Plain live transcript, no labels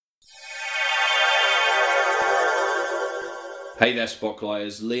Hey there,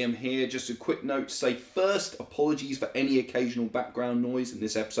 Spotlighters. Liam here. Just a quick note to say first, apologies for any occasional background noise in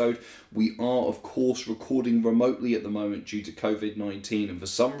this episode. We are, of course, recording remotely at the moment due to COVID-19, and for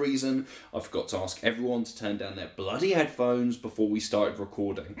some reason, I forgot to ask everyone to turn down their bloody headphones before we started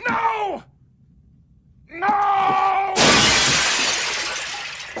recording. No! No!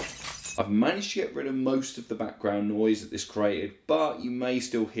 I've managed to get rid of most of the background noise that this created, but you may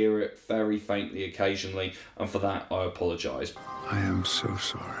still hear it very faintly occasionally, and for that I apologise. I am so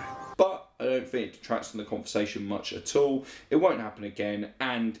sorry. But I don't think it detracts from the conversation much at all. It won't happen again,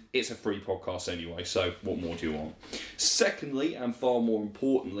 and it's a free podcast anyway, so what more do you want? Secondly, and far more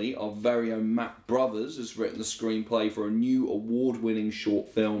importantly, our very own Matt Brothers has written the screenplay for a new award-winning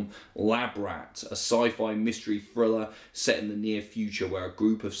short film, Lab Rat, a sci-fi mystery thriller set in the near future where a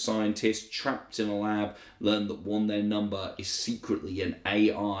group of scientists trapped in a lab learn that their number is secretly an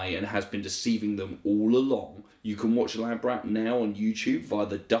AI and has been deceiving them all along. You can watch Lab Rat now on YouTube via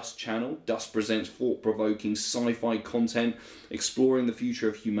the Dust channel. Dust presents thought-provoking sci-fi content exploring the future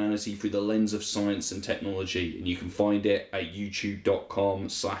of humanity through the lens of science and technology, and you can find it at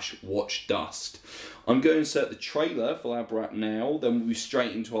youtube.com/watchdust. I'm going to insert the trailer for Lab Rat now, then we'll be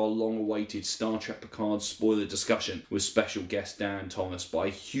straight into our long-awaited Star Trek Picard spoiler discussion with special guest Dan Thomas. But I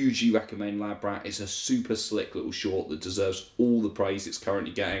hugely recommend Lab Rat. It's a super slick little short that deserves all the praise it's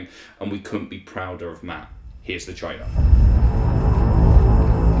currently getting, and we couldn't be prouder of Matt. Here's the trailer.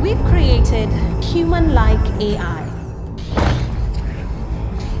 We've created human-like AI.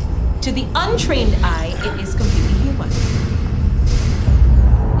 To the untrained eye, it is completely human.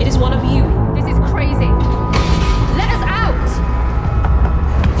 It is one of you. This is crazy. Let us out!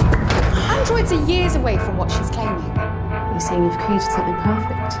 Androids are years away from what she's claiming. You're saying you've created something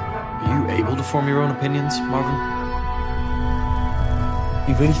perfect. Are you able to form your own opinions, Marvin?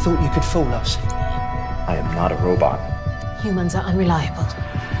 You really thought you could fool us? I am not a robot. Humans are unreliable.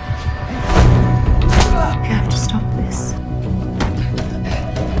 You have to stop this.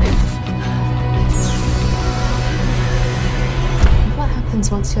 What happens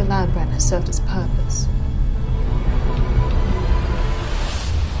once your lab rat has served its purpose?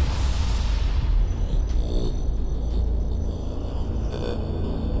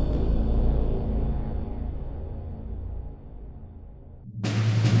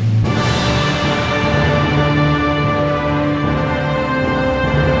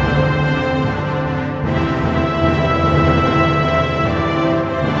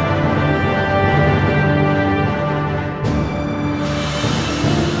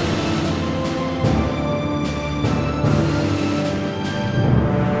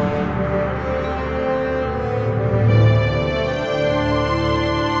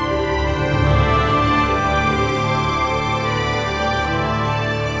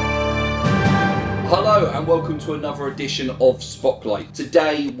 Welcome to another edition of Spotlight.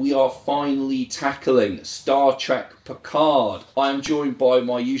 Today we are finally tackling Star Trek Picard. I am joined by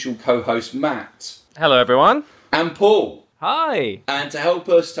my usual co-host Matt. Hello everyone. And Paul. Hi. And to help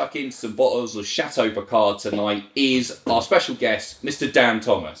us tuck in some bottles of Chateau Picard tonight is our special guest, Mr. Dan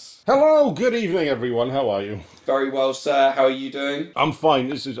Thomas. Hello, good evening everyone, how are you? Very well, sir. How are you doing? I'm fine,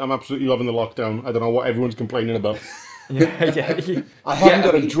 I'm absolutely loving the lockdown. I don't know what everyone's complaining about. Yeah. I haven't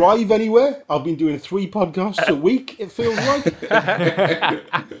got to drive anywhere. I've been doing 3 podcasts a week, it feels like.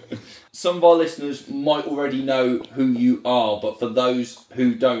 Some of our listeners might already know who you are, but for those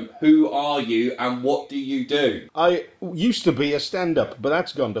who don't, who are you and what do you do? I used to be a stand-up, but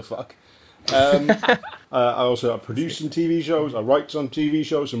that's gone to fuck. I also produce some TV shows, I write some TV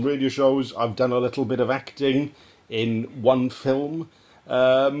shows, some radio shows. I've done a little bit of acting in one film.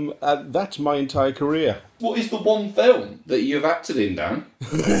 That's my entire career. What is the one film that you've acted in, Dan?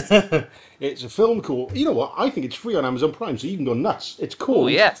 It's a film called, you know what, I think it's free on Amazon Prime, so you can go nuts. It's called... Oh,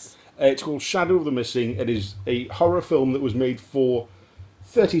 yes. It's called Shadow of the Missing. It is a horror film that was made for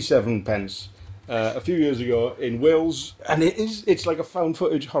 37 pence a few years ago in Wales. And it's like a found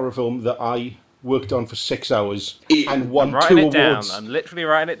footage horror film that I worked on for 6 hours and won 2 awards. I'm literally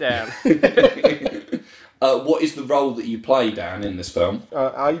writing it down. What is the role that you play, Dan, in this film?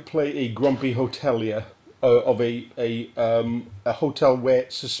 I play a grumpy hotelier of a hotel where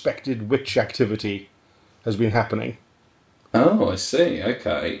suspected witch activity has been happening. Oh, I see.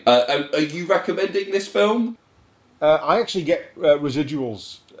 Okay. Are you recommending this film? I actually get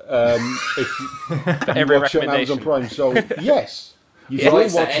residuals if you watch it on Amazon Prime. So yes.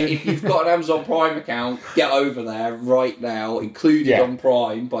 If you've got an Amazon Prime account, get over there right now, included on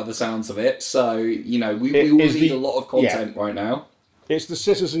Prime by the sounds of it. So, you know, we all need a lot of content right now. It's the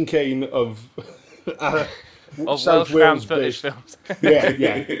Citizen Kane of Of South Welsh found Wales footage based. films. Yeah.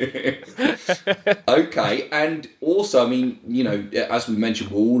 Okay, and also, I mean, you know, as we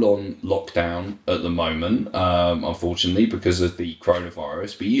mentioned, we're all on lockdown at the moment, unfortunately, because of the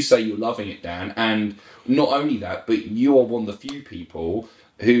coronavirus. But you say you're loving it, Dan, and not only that, but you are one of the few people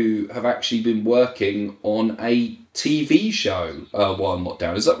who have actually been working on a TV show while in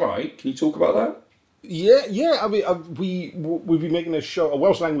lockdown. Is that right? Can you talk about that? Yeah. I mean, we've been making a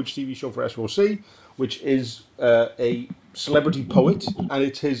Welsh language TV show for S4C, which is a celebrity poet, and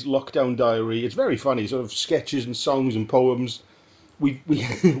it's his lockdown diary. It's very funny, sort of sketches and songs and poems. We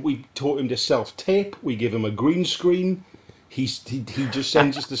taught him to self-tape. We give him a green screen. He just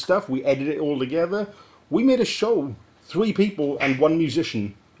sends us the stuff. We edit it all together. We made a show, 3 people and 1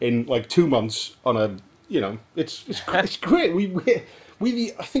 musician in like 2 months on a, you know, it's great. I think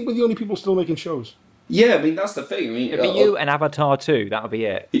we're the only people still making shows. Yeah, I mean, that's the thing. I mean, It'd be you and Avatar 2, that'll be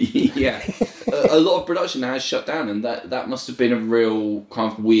it. Yeah. A lot of production has shut down, and that must have been a real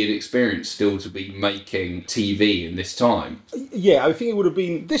kind of weird experience still to be making TV in this time. Yeah, I think it would have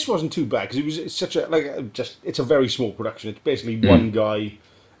been. This wasn't too bad because it's such a it's a very small production. It's basically one guy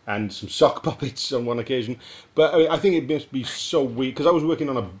and some sock puppets on one occasion. But I think it must be so weird because I was working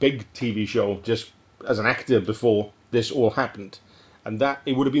on a big TV show just as an actor before this all happened, and that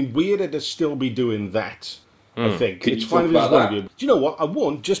it would have been weirder to still be doing that. I think Could it's you fine talk if it's about one of that? you. Do you know what? I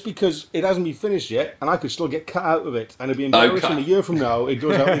won't, just because it hasn't been finished yet, and I could still get cut out of it, and it'd be embarrassing Okay. a year from now. It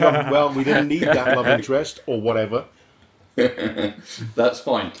goes out and goes, well, we didn't need that love interest or whatever. That's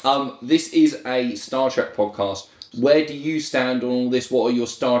fine. This is a Star Trek podcast. Where do you stand on all this? What are your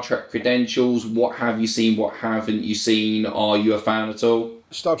Star Trek credentials? What have you seen? What haven't you seen? Are you a fan at all?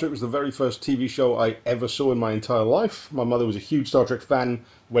 Star Trek was the very first TV show I ever saw in my entire life. My mother was a huge Star Trek fan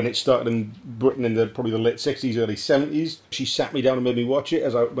when it started in Britain in probably the late 60s, early 70s. She sat me down and made me watch it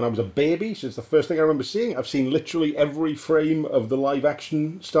when I was a baby, so it's the first thing I remember seeing. I've seen literally every frame of the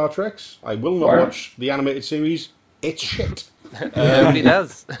live-action Star Treks. I will not watch the animated series. It's shit. Nobody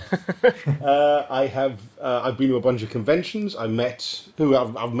does. I've been to a bunch of conventions. I've met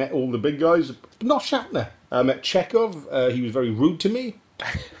all the big guys, but not Shatner. I met Chekhov. He was very rude to me.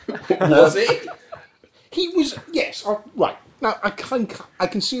 Was it? He was, yes. Right. Now, I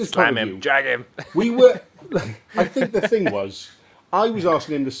can see his Slam point of him, view. drag him. We were, I think the thing was, I was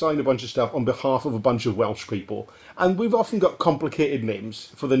asking him to sign a bunch of stuff on behalf of a bunch of Welsh people. And we've often got complicated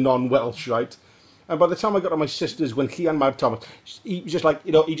names for the non-Welsh, right? And by the time I got to my sister's, when he and Mab Thomas, he was just like,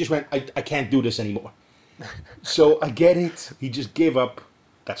 you know, he just went, I can't do this anymore. So I get it. He just gave up.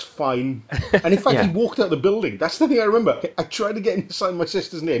 That's fine. And in fact, he walked out of the building. That's the thing I remember. I tried to get him to sign my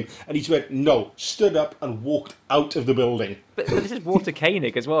sister's name, and he just went, no, stood up and walked out of the building. But this is Walter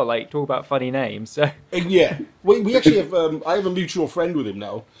Koenig as well, like, talk about funny names. So And yeah. We actually have, I have a mutual friend with him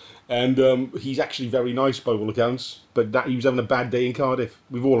now, and he's actually very nice by all accounts, but he was having a bad day in Cardiff.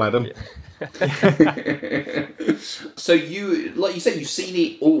 We've all had him. So you, like you said, you've seen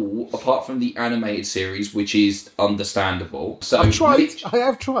it all apart from the animated series, which is understandable. So I have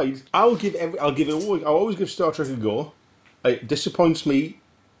tried. I'll always give Star Trek a go. It disappoints me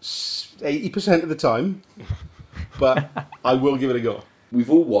 80% of the time, but I will give it a go. We've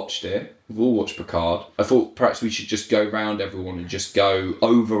all watched it. We've all watched Picard. I thought perhaps we should just go round everyone and just go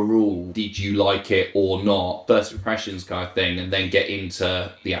overall, did you like it or not? First impressions kind of thing, and then get into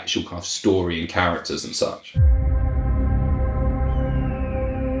the actual kind of story and characters and such.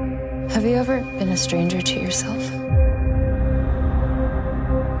 Have you ever been a stranger to yourself?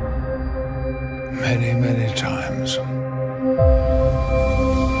 Many, many times.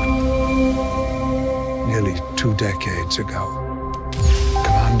 Nearly 2 decades ago,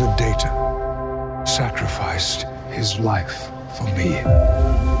 Commander Data sacrificed his life for me.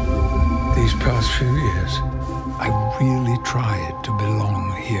 These past few years, I really tried to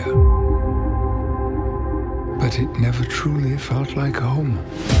belong here. But it never truly felt like home.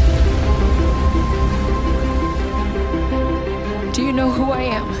 Do you know who I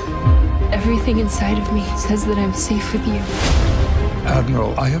am? Everything inside of me says that I'm safe with you.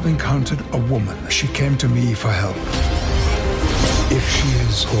 Admiral, I have encountered a woman. She came to me for help. If she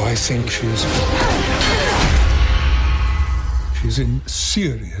is who I think she is, she's in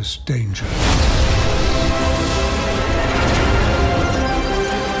serious danger.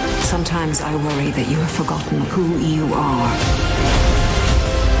 Sometimes I worry that you have forgotten who you are.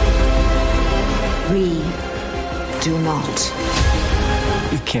 We do not.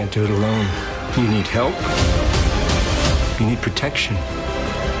 You can't do it alone. You need help. You need protection.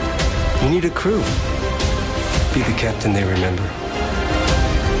 You need a crew. Be the captain they remember.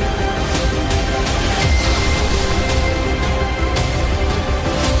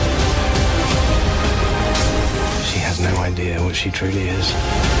 no idea what she truly is.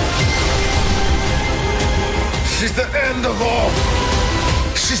 She's the end of all.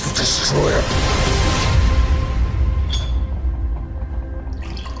 She's the destroyer.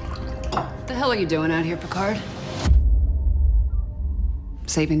 What the hell are you doing out here, Picard?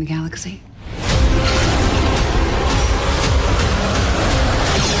 Saving the galaxy?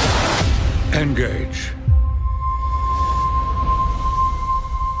 Engage.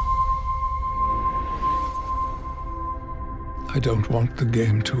 I don't want the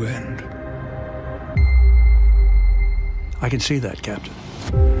game to end. I can see that, Captain.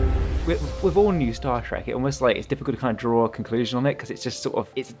 With all new Star Trek, it almost like it's difficult to kind of draw a conclusion on it because it's just sort of,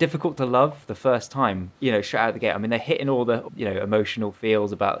 it's difficult to love the first time, straight out of the gate. I mean, they're hitting all the, emotional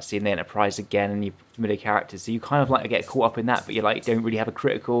feels about seeing the Enterprise again and your familiar characters. So you kind of like get caught up in that, but you like don't really have a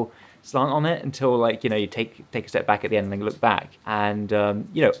critical slant on it until you take a step back at the end and look back. And,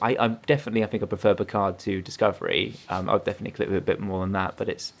 I definitely, I think I prefer Picard to Discovery. I'll definitely click with a bit more than that, but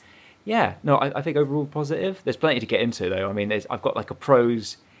it's, I think overall positive. There's plenty to get into though. I mean, I've got like a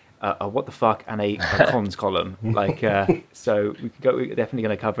pros, a what the fuck, and a cons column. So we're definitely going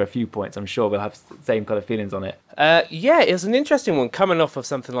to cover a few points. I'm sure we'll have the same kind of feelings on it. It's an interesting one coming off of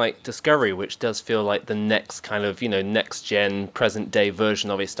something like Discovery, which does feel like the next kind of, next gen, present day version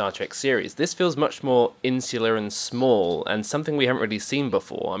of a Star Trek series. This feels much more insular and small and something we haven't really seen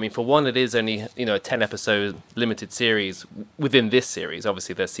before. I mean, for one, it is only, a 10 episode limited series within this series.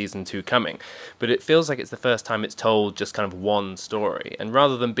 Obviously, there's season 2 coming, but it feels like it's the first time it's told just kind of one story. And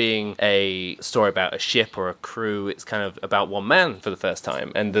rather than being a story about a ship or a crew, it's kind of about one man for the first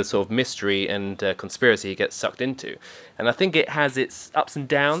time and the sort of mystery and conspiracy he gets sucked into. And I think it has its ups and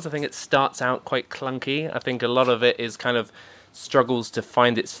downs. I think it starts out quite clunky. I think a lot of it is kind of struggles to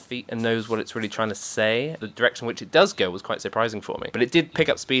find its feet and knows what it's really trying to say. The direction which it does go was quite surprising for me. But it did pick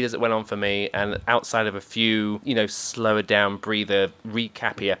up speed as it went on for me, and outside of a few, slower down, breather,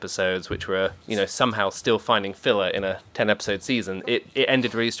 recappy episodes, which were, somehow still finding filler in a 10-episode season, it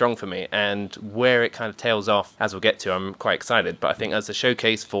ended really strong for me. And where it kind of tails off, as we'll get to, I'm quite excited. But I think as a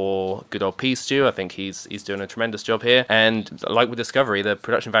showcase for good old P. Stu, I think he's doing a tremendous job here. And like with Discovery, the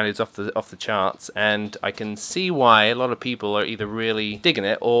production value is off the charts, and I can see why a lot of people are either really digging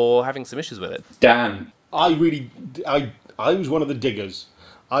it or having some issues with it. Dan. I was one of the diggers.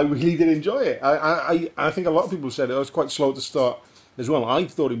 I really did enjoy it. I think a lot of people said it was quite slow to start as well. I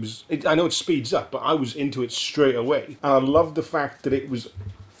thought I know it speeds up, but I was into it straight away. And I loved the fact that it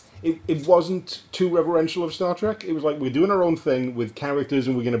wasn't too reverential of Star Trek. It was like, we're doing our own thing with characters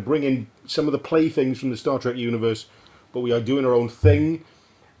and we're going to bring in some of the playthings from the Star Trek universe, but we are doing our own thing.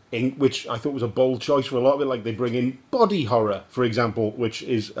 Which I thought was a bold choice for a lot of it. Like, they bring in body horror, for example, which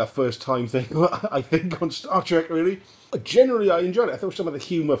is a first-time thing, I think, on Star Trek, really. Generally, I enjoyed it. I thought some of the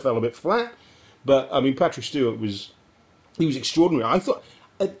humour fell a bit flat, but, I mean, Patrick Stewart was extraordinary. I thought,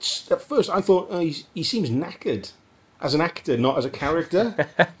 at first, he seems knackered as an actor, not as a character.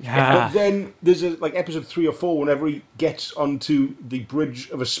 But then there's episode 3 or 4, whenever he gets onto the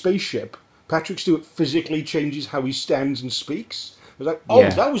bridge of a spaceship, Patrick Stewart physically changes how he stands and speaks. I was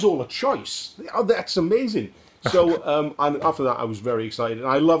like, that was all a choice. Oh, that's amazing. So and after that, I was very excited. And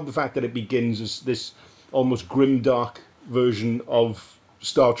I love the fact that it begins as this almost grimdark version of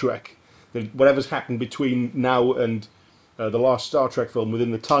Star Trek. That whatever's happened between now and the last Star Trek film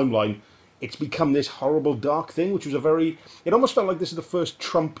within the timeline, it's become this horrible dark thing, which was it almost felt like this is the first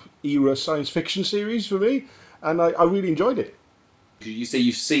Trump-era science fiction series for me. And I really enjoyed it. You say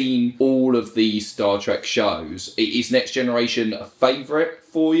you've seen all of the Star Trek shows. Is Next Generation a favourite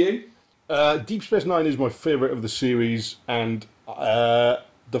for you? Deep Space Nine is my favourite of the series, and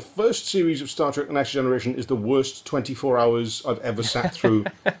the first series of Star Trek Next Generation is the worst 24 hours I've ever sat through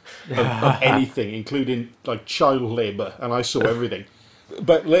of anything, including like child labour, and I saw everything.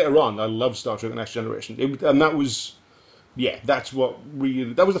 But later on, I love Star Trek Next Generation, and that was... Yeah, that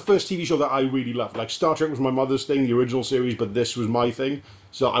was the first TV show that I really loved. Like, Star Trek was my mother's thing, the original series, but this was my thing.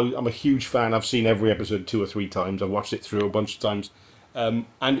 So I'm a huge fan. I've seen every episode 2 or 3 times. I've watched it through a bunch of times. And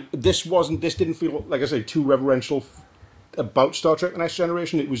this didn't feel, like I say, too reverential about Star Trek Next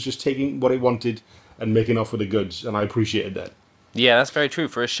Generation. It was just taking what it wanted and making off with the goods, and I appreciated that. Yeah, that's very true.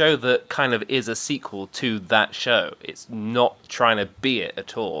 For a show that kind of is a sequel to that show, it's not trying to be it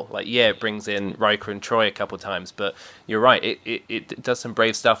at all. Like, yeah, it brings in Riker and Troy a couple of times, but you're right, it does some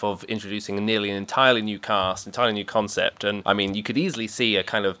brave stuff of introducing an entirely new cast, entirely new concept. And, I mean, you could easily see a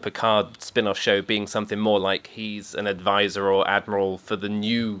kind of Picard spin-off show being something more like he's an advisor or admiral for the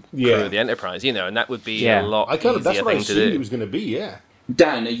new crew of the Enterprise, and that would be a lot easier thing to do. That's what I assumed it was going to be, yeah.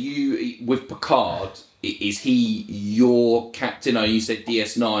 Dan, are you, with Picard, is he your captain? I know you said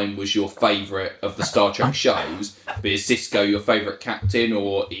DS9 was your favourite of the Star Trek shows, but is Sisko your favourite captain,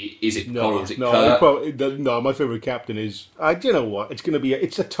 or is it Cole, is it Kirk? No, my favourite captain is... do you know what? It's going to be...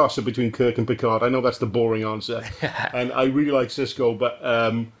 It's a toss-up between Kirk and Picard. I know that's the boring answer. And I really like Sisko,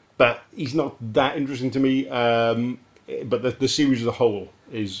 but he's not that interesting to me. But the series as a whole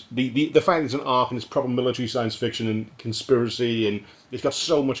is... The fact it's an arc and it's proper military science fiction and conspiracy, and it's got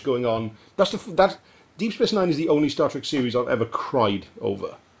so much going on. Deep Space Nine is the only Star Trek series I've ever cried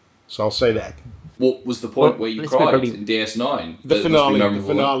over. So I'll say that. What was the point where you cried in DS9? The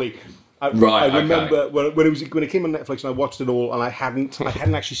finale. I remember when it came on Netflix, and I watched it all, and I hadn't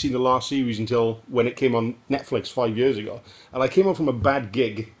actually seen the last series until when it came on Netflix 5 years ago. And I came on from a bad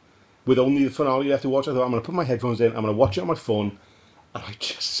gig with only the finale left to watch. I thought, I'm going to put my headphones in, I'm going to watch it on my phone. And I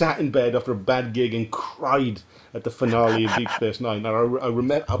just sat in bed after a bad gig and cried at the finale of Deep Space Nine. And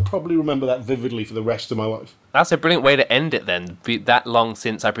I'll probably remember that vividly for the rest of my life. That's a brilliant way to end it then. Be that long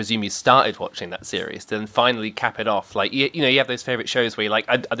since I presume you started watching that series, to then finally cap it off. Like, you have those favourite shows where you're like,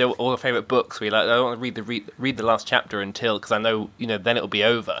 I do all the favourite books where you're like, I don't want to read the last chapter until, because I know, then it'll be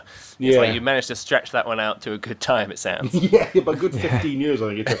over. It's like you managed to stretch that one out to a good time, it sounds. Yeah, but a good 15 years,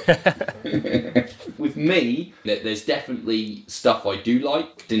 I think it took. With me, there's definitely stuff I do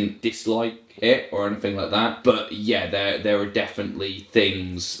like, didn't dislike it or anything like that, but yeah, there are definitely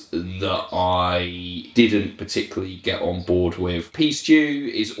things that I didn't particularly get on board with. Peace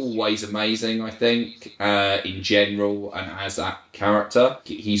Stew is always amazing, I think, in general, and as that character,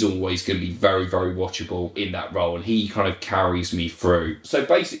 he's always going to be very, very watchable in that role, and he kind of carries me through. So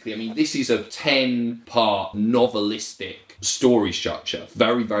basically, I mean, this is a 10-part novelistic story structure,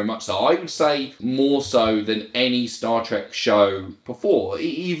 very, very much so. I would say more so than any Star Trek show before,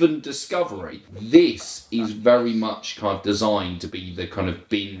 even Discovery. This is very much kind of designed to be the kind of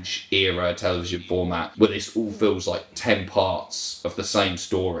binge era television format where this all feels like 10 parts of the same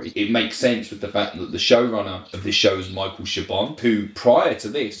story. It makes sense with the fact that the showrunner of this show is Michael Chabon, who prior to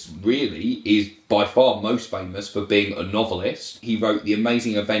this really is by far most famous for being a novelist. He wrote The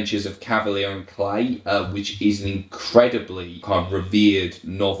Amazing Adventures of Cavalier and Clay, which is an incredibly kind of revered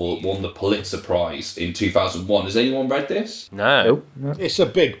novel. It won the Pulitzer Prize in 2001. Has anyone read this? No. It's a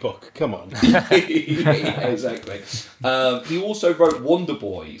big book. Come on. Yeah, exactly. He also wrote Wonder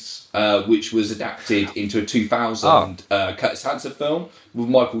Boys, which was adapted into a 2000 Curtis Hanson film with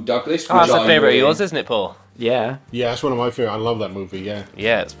Michael Douglas. That's a favourite of yours, isn't it, Paul? Yeah. Yeah, that's one of my favourite. I love that movie, yeah.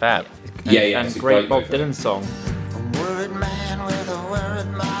 Yeah, it's fab. And it's a great Bob Dylan song. A worried man with a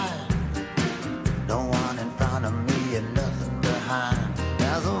worried mind. No one in front of me and nothing behind.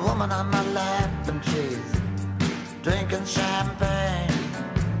 There's a woman on my lap and she's drinking champagne.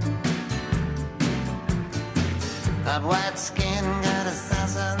 Got white skin, got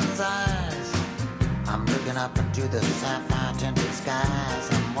assassin's eyes. I'm looking up into the sapphire tinted skies.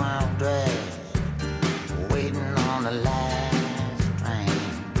 I'm wild dressed, waiting on the last train.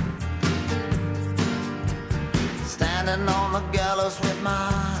 Standing on the gallows with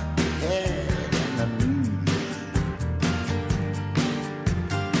my head in the news.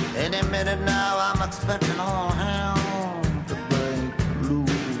 Any minute now I'm expecting all hell to break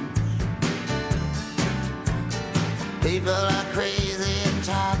loose. People are crazy and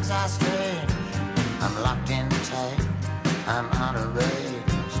talks are strange. I'm locked in tight, I'm out of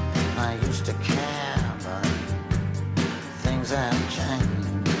range. I used to care, but things have changed.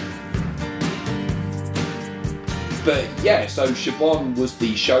 But yeah, so Chabon was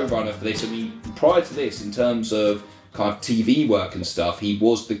the showrunner for this. I mean, prior to this, in terms of kind of TV work and stuff, he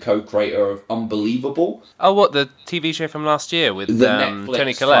was the co-creator of Unbelievable. Oh, what, the TV show from last year with the Toni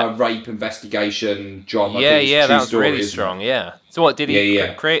Netflix Collette? Rape investigation drama. Yeah, that was story, really strong, yeah. So what, did he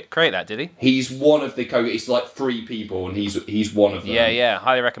create that, did he? He's one of the it's like 3 people, and he's one of them. Yeah,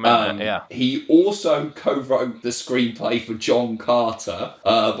 highly recommend that, yeah. He also co-wrote the screenplay for John Carter,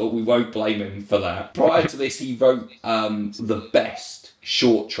 but we won't blame him for that. Prior to this, he wrote the best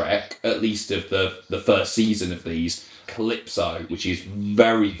short trek, at least of the first season of these, Calypso, which is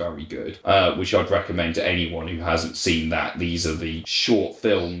very, very good, which I'd recommend to anyone who hasn't seen that. These are the short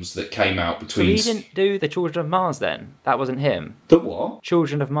films that came out between... So he didn't do the Children of Mars then? That wasn't him? The what?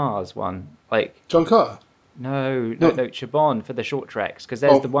 Children of Mars one. Like John Carter? No, Chabon for the short treks, because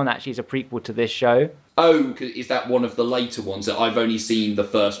there's the one that actually is a prequel to this show. Oh, is that one of the later ones? That I've only seen the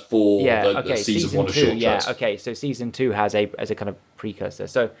first 4, the season 1 of short treks. Yeah, okay, so season 2 has a kind of precursor.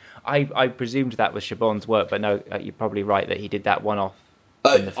 So I presumed that was Chabon's work, but no, you're probably right that he did that one off.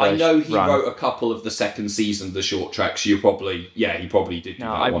 I know he wrote a couple of the second season of the short tracks. He probably did do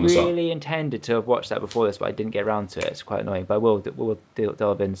that one as well. I really intended to have watched that before this, but I didn't get around to it. It's quite annoying, but we'll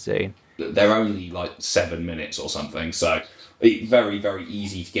delve in soon. they're only like 7 minutes or something, so very, very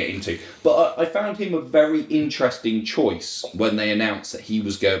easy to get into. But I found him a very interesting choice when they announced that he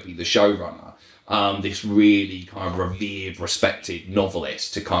was going to be the showrunner. This really kind of revered, respected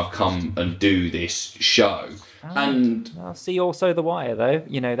novelist to kind of come and do this show. And I'll see also The Wire, though.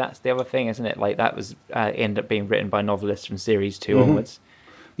 You know, that's the other thing, isn't it? Like, that was ended up being written by novelists from series 2 onwards.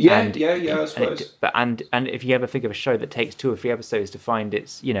 Yeah, I suppose. And if you ever think of a show that takes 2 or 3 episodes to find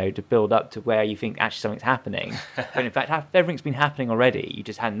its, you know, to build up to where you think actually something's happening, but in fact everything's been happening already, you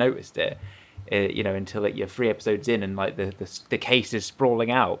just hadn't noticed it. You know, until you're 3 episodes in and like the case is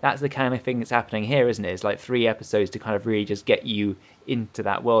sprawling out. That's the kind of thing that's happening here, isn't it? It's like 3 episodes to kind of really just get you into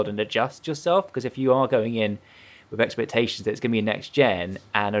that world and adjust yourself. Because if you are going in with expectations that it's going to be a next gen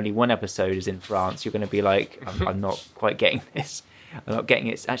and only 1 episode is in France, you're going to be like, I'm not quite getting this. I'm not getting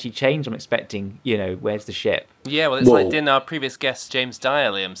it. It's actually changed. I'm expecting, you know, where's the ship? Yeah, well, it's like, didn't our previous guest, James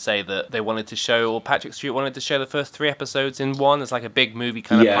Dialium, say that they wanted to show, or Patrick Stewart wanted to show the first 3 episodes in one as like a big movie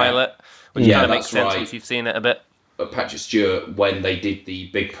kind of pilot, which kind of makes sense if you've seen it a bit. Patrick Stewart, when they did the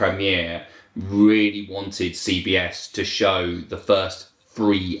big premiere, really wanted CBS to show the first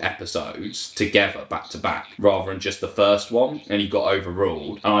 3 episodes together back to back rather than just the first one, and he got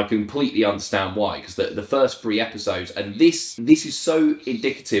overruled. And I completely understand why, because the first 3 episodes, and this is so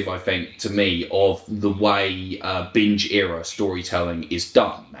indicative, I think, to me, of the way binge era storytelling is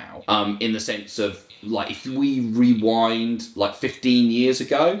done now, in the sense of, like, if we rewind like 15 years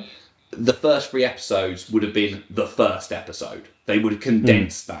ago, the first 3 episodes would have been the first episode. They would have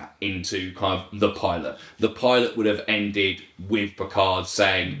condensed that into kind of the pilot. The pilot would have ended with Picard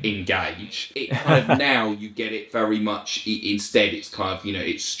saying, engage. It kind of now you get it very much, instead it's kind of, you know,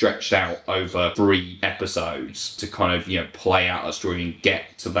 it's stretched out over 3 episodes to kind of, you know, play out a story and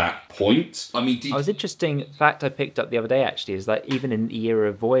get to that point. I mean, I was interesting fact I picked up the other day actually is that even in the era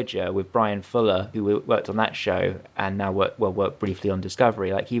of Voyager with Brian Fuller, who worked on that show and now worked briefly on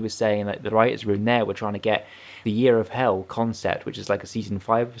Discovery, like he was saying that the writers' room there were trying to get the Year of Hell concept, which is like a season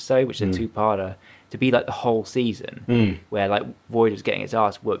 5 episode, which is a 2-parter, to be like the whole season, where like Voyager's getting its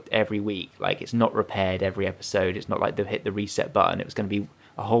ass whooped every week. Like it's not repaired every episode. It's not like they've hit the reset button. It was going to be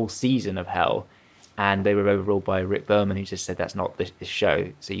a whole season of hell. And they were overruled by Rick Berman, who just said that's not this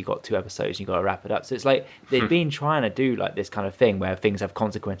show. So you got 2 episodes and you got to wrap it up. So it's like they've been trying to do like this kind of thing where things have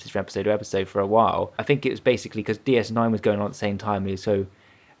consequences from episode to episode for a while. I think it was basically because DS9 was going on at the same time. He was so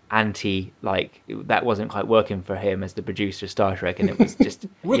anti, like that wasn't quite working for him as the producer of Star Trek, and it was just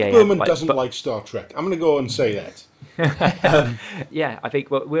Rick Berman doesn't like Star Trek. I'm going to go and say that. Yeah, I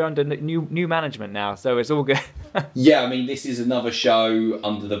think we're under new management now, so it's all good. Yeah, I mean, this is another show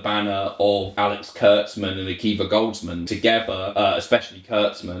under the banner of Alex Kurtzman and Akiva Goldsman together, especially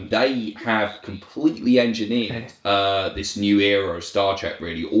Kurtzman. They have completely engineered this new era of Star Trek,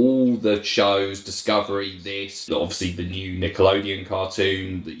 really. All the shows, Discovery, this, obviously the new Nickelodeon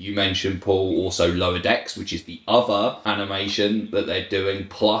cartoon that you mentioned, Paul, also Lower Decks, which is the other animation that they're doing,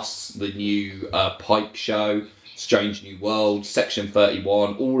 plus the new Pike show, Strange New World, Section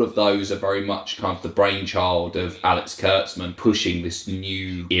 31, all of those are very much kind of the brainchild of Alex Kurtzman, pushing this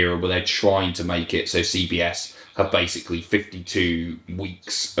new era where they're trying to make it so CBS have basically 52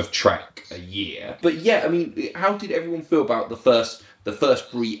 weeks of Trek a year. But yeah, I mean, how did everyone feel about the first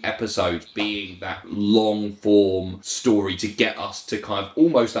 3 episodes being that long form story to get us to kind of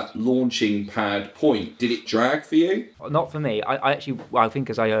almost that launching pad point? Did it drag for you? Not for me. I think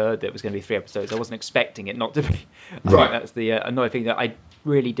as I heard that it was going to be 3 episodes, I wasn't expecting it not to be. I Right. think that's the annoying thing, that I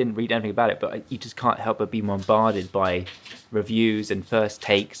really didn't read anything about it, but you just can't help but be bombarded by reviews and first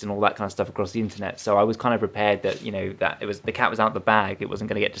takes and all that kind of stuff across the internet. So I was kind of prepared that, you know, that it was the cat was out of the bag. It wasn't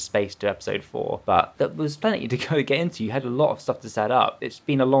going to get to space to episode 4, but there was plenty to get into. You had a lot of stuff to set up. It's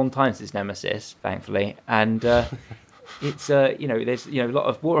been a long time since Nemesis, thankfully, and it's you know, there's, you know, a lot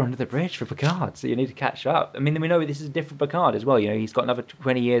of water under the bridge for Picard, so you need to catch up. I mean, we know this is a different Picard as well. You know, he's got another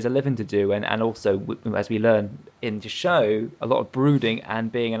 20 years of living to do, and also, as we learn in the show, a lot of brooding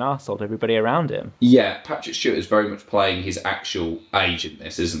and being an arsehole to everybody around him. Yeah, Patrick Stewart is very much playing his actual age in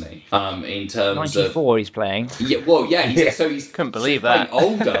this, isn't he? In terms 94 he's playing. Yeah, well, yeah, he's couldn't believe playing that.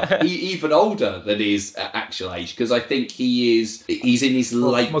 older, even older than his actual age, because I think he's in his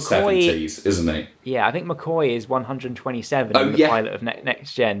late McCoy, 70s, isn't he? Yeah, I think McCoy is 127 in the pilot of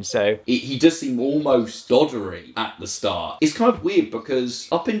Next Gen, so... He does seem almost doddery at the start. It's kind of weird because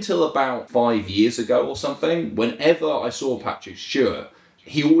up until about 5 years ago or something, whenever I saw Patrick Stewart,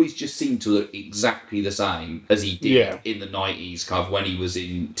 he always just seemed to look exactly the same as he did in the 90s, kind of when he was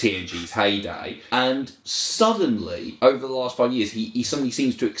in TNG's heyday. And suddenly, over the last 5 years, he suddenly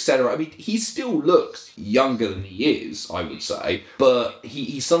seems to accelerate. I mean, he still looks younger than he is, I would say, but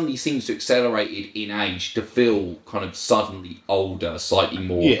he suddenly seems to accelerate in age to feel kind of suddenly older, slightly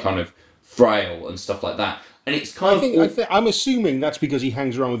more kind of frail and stuff like that. And it's kind I'm assuming that's because he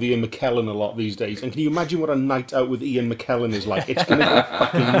hangs around with Ian McKellen a lot these days. And can you imagine what a night out with Ian McKellen is like? It's going to be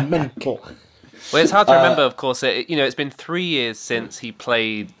fucking mental. Well, it's hard to remember, of course. It's been 3 years since he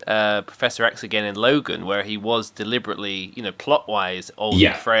played Professor X again in Logan, where he was deliberately, plot-wise, old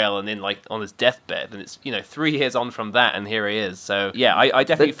and frail and on his deathbed. And it's 3 years on from that, and here he is. So yeah, I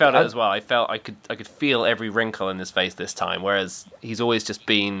definitely felt it as well. I felt I could feel every wrinkle in his face this time, whereas he's always just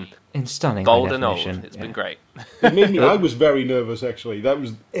been in stunning bold and old. It's been great. It made me. I was very nervous actually.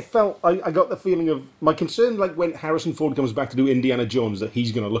 It felt. I got the feeling of my concern, like when Harrison Ford comes back to do Indiana Jones, that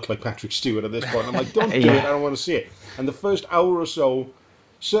he's going to look like Patrick Stewart at this point. I'm like, don't do it. I don't want to see it. And the first hour or so,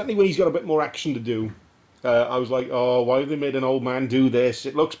 certainly when he's got a bit more action to do, I was like, oh, why have they made an old man do this?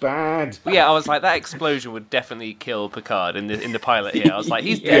 It looks bad. Yeah, I was like, that explosion would definitely kill Picard in the pilot. Yeah, I was like,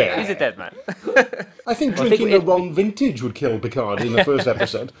 he's dead. Yeah. He's a dead man. I think drinking a Ron Vintage would kill Picard in the first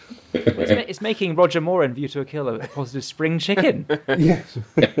episode. It's making Roger Moore in View to a Kill a positive spring chicken. Yes.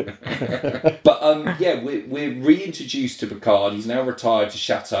 But we're reintroduced to Picard. He's now retired to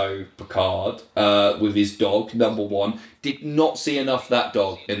Chateau Picard with his dog, number one. Did not see enough of that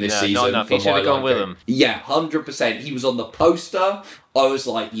dog in this season. Not enough. He should have gone with him. Yeah, 100%. He was on the poster. I was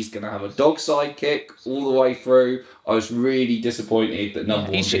like, he's going to have a dog sidekick all the way through. I was really disappointed that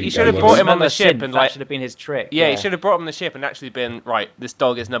number one. He should have brought him on the ship, and that should have been his trick. Yeah, he should have brought him on the ship and actually been right. This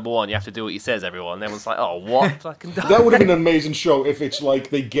dog is number one. You have to do what he says, everyone. And everyone's like, oh, what fucking dog? That would have been an amazing show if it's like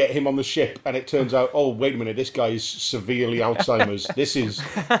they get him on the ship and it turns out, oh, wait a minute, this guy is severely Alzheimer's. This is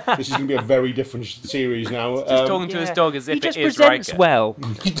going to be a very different series now. Just talking to his dog as if it is Riker. He just presents well.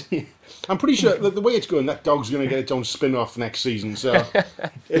 I'm pretty sure the way it's going, that dog's going to get its own spin-off next season, so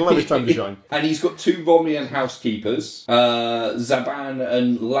it'll have its time to shine. And he's got 2 Romulan housekeepers, Zaban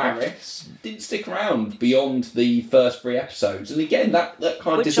and Laris. Didn't stick around beyond the first 3 episodes, and again, that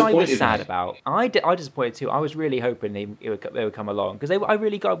kind of disappointed me. Which I was sad about. I disappointed too. I was really hoping they would come along, because I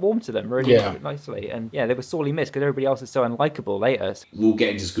really got warm to them really nicely, and they were sorely missed because everybody else is so unlikable later. We'll get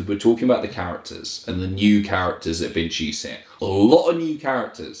into this because we're talking about the characters and the new characters that have been introduced here. A lot of new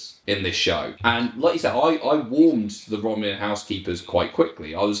characters in this show. And like you said, I warmed to the Romulan housekeepers quite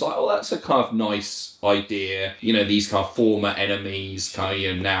quickly. I was like, oh, that's a kind of nice idea. These kind of former enemies kind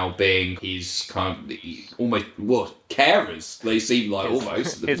of now being his kind of almost, carers. They seem like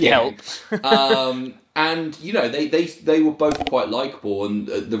almost. His help. And, they were both quite likeable, and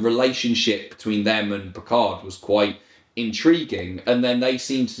the relationship between them and Picard was quite intriguing. And then they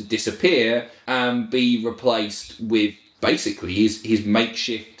seemed to disappear and be replaced with basically his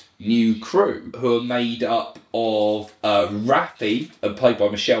makeshift new crew, who are made up of Raffi, played by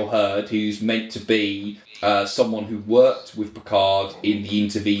Michelle Hurd, who's meant to be someone who worked with Picard in the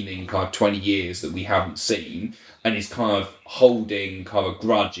intervening kind of 20 years that we haven't seen, and is kind of holding kind of a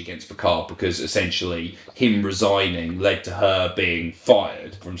grudge against Picard because essentially him resigning led to her being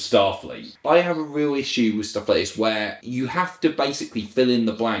fired from Starfleet. I have a real issue with stuff like this where you have to basically fill in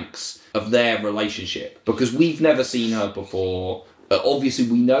the blanks of their relationship, because we've never seen her before. Obviously,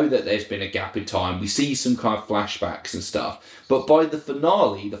 we know that there's been a gap in time. We see some kind of flashbacks and stuff. But by the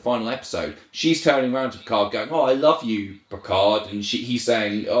finale, the final episode, she's turning around to Picard going, oh, I love you, Picard. And he's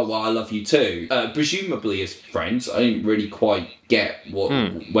saying, oh, well, I love you too. Presumably as friends. I didn't really quite get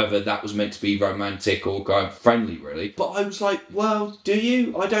whether that was meant to be romantic or kind of friendly, really. But I was like, well, do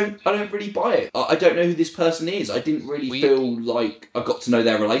you? I don't really buy it. I don't know who this person is. I didn't really feel like I got to know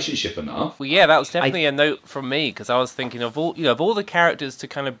their relationship enough. Well, yeah, that was definitely a note from me, because I was thinking of all the characters to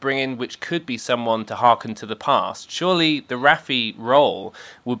kind of bring in, which could be someone to hearken to the past. Surely the Raffi role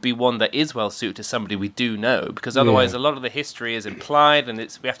would be one that is well suited to somebody we do know, because otherwise a lot of the history is implied, and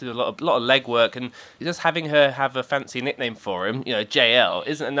we have to do a lot of legwork, and just having her have a fancy nickname for him, JL,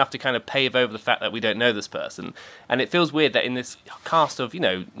 isn't enough to kind of pave over the fact that we don't know this person. And it feels weird that in this cast of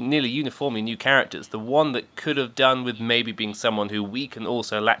nearly uniformly new characters, the one that could have done with maybe being someone who we can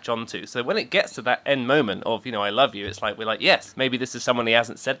also latch onto. So when it gets to that end moment of I love you, it's like we're like, yes, maybe this is someone he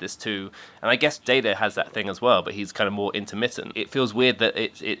hasn't said this to. And I guess Data has that thing as well, but he's kind of more intermittent. It feels weird that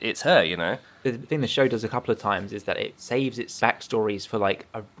it's her, The thing the show does a couple of times is that it saves its backstories for like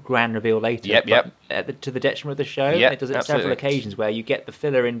a grand reveal later. Yep. To the detriment of the show. Yep, it does it on several occasions where you get the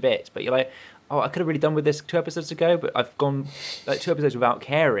filler in bits, but you're like, oh, I could have really done with this 2 episodes ago, but I've gone like 2 episodes without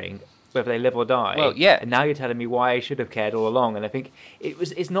caring. whether they live or die. Well, yeah. And now you're telling me why I should have cared all along. And I think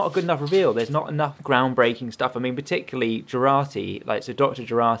it's not a good enough reveal. There's not enough groundbreaking stuff. I mean, particularly Jurati, so Dr.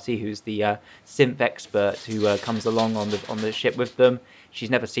 Jurati, who's the synth expert who comes along on the ship with them. She's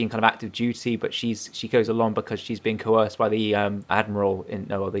never seen kind of active duty, but she goes along because she's been coerced by the admiral,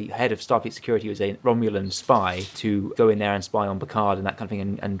 the head of Starfleet Security, who's a Romulan spy, to go in there and spy on Picard and that kind of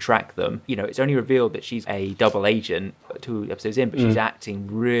thing and track them. It's only revealed that she's a double agent 2 episodes in, but she's acting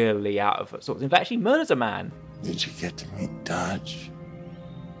really out of sorts. In fact, she murders a man. Did you get to meet Dodge?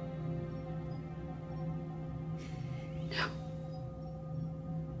 No.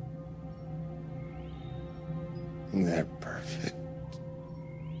 They're perfect.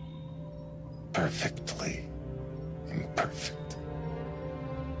 Perfectly imperfect.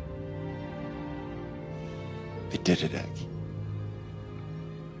 They did it, Egg.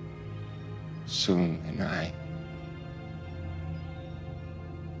 Soon, and I.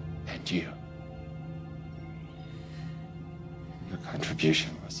 And you. Your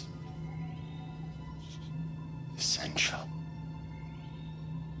contribution was essential.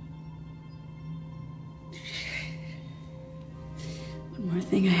 One more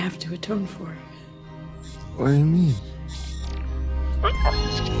thing I have to atone for. What do you mean?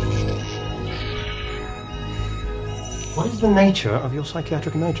 What is the nature of your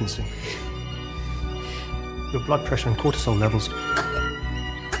psychiatric emergency? Your blood pressure and cortisol levels.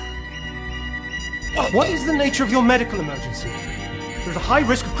 What is the nature of your medical emergency? There's a high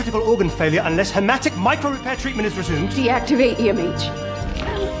risk of critical organ failure unless hematic micro-repair treatment is resumed. Deactivate EMH.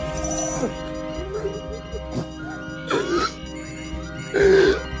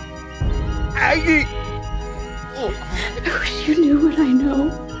 Aggie! I wish you knew what I know.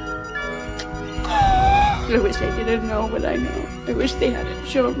 I wish I didn't know what I know. I wish they hadn't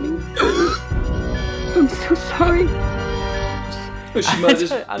shown me. I'm so sorry. She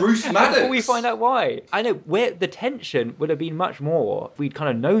murders Bruce Maddox. Before we find out why. I know, where the tension would have been much more if we'd kind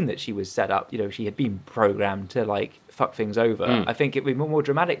of known that she was set up, she had been programmed to, fuck things over. I think it would be more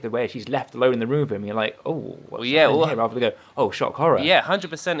dramatic the way she's left alone in the room with him. You're like, oh, what's happening here? Rather than go, oh, shock horror. Yeah,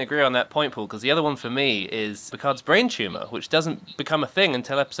 100% agree on that point, Paul, because the other one for me is Picard's brain tumour, which doesn't become a thing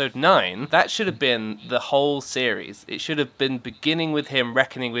until episode 9. That should have been the whole series. It should have been beginning with him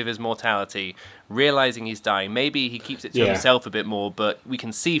reckoning with his mortality, realising he's dying. Maybe he keeps it to himself a bit more, but we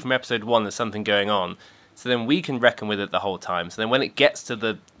can see from episode 1 there's something going on. So then we can reckon with it the whole time. So then when it gets to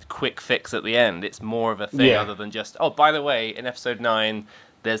the quick fix at the end, it's more of a thing other than just, oh, by the way, in episode 9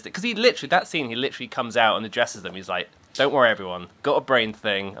 there's because he literally comes out and addresses them. He's like, don't worry everyone, got a brain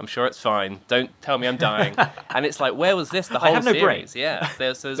thing, I'm sure it's fine, don't tell me I'm dying. And it's like, where was this the whole series? Brain. Yeah,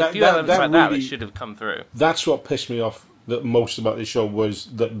 there's a few elements like that should have come through. That's what pissed me off the most about this show, was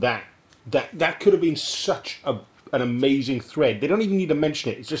that could have been such an amazing thread. They don't even need to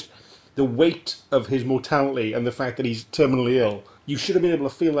mention it. It's just the weight of his mortality and the fact that he's terminally ill. You should have been able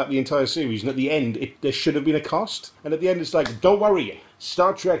to feel that the entire series, and at the end, there should have been a cost. And at the end, it's like, don't worry,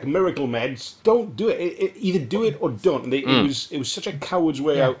 Star Trek miracle meds, don't do it. Either do it or don't. And it was such a coward's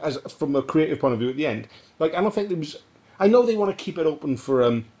way out, as from a creative point of view. At the end, I don't think there was. I know they want to keep it open for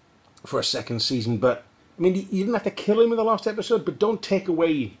a second season, but I mean, you didn't have to kill him in the last episode, but don't take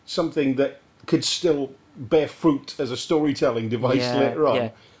away something that could still bear fruit as a storytelling device later on. Yeah.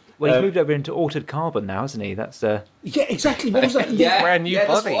 Well, he's moved over into altered carbon now, hasn't he? That's yeah, exactly. What was that? Brand new body.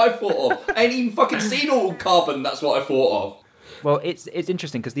 That's what I thought of. I ain't even fucking seen altered carbon. That's what I thought of. Well, it's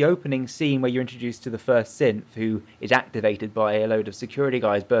interesting because the opening scene where you're introduced to the first synth, who is activated by a load of security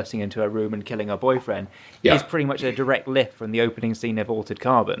guys bursting into her room and killing her boyfriend, is pretty much a direct lift from the opening scene of Altered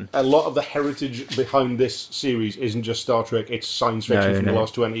Carbon. A lot of the heritage behind this series isn't just Star Trek; it's science fiction from the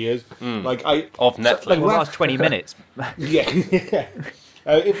last 20 years. Of Netflix, the last 20 minutes. Yeah.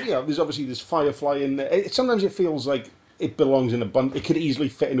 There's obviously this Firefly in there. Sometimes it feels like it belongs in a bunch. It could easily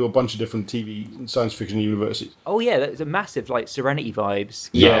fit into a bunch of different TV and science fiction universes. Oh yeah, there's a massive Serenity vibes.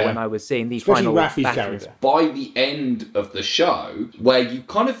 When I was seeing the especially final Raffi's character. By the end of the show, where you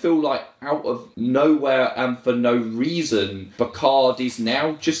kind of feel like out of nowhere and for no reason, Picard is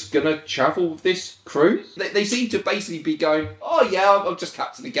now just gonna travel with this crew. They seem to basically be going, oh yeah, I'm just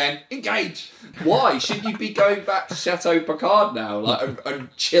captain again. Engage. Why shouldn't you be going back to Chateau Picard now, and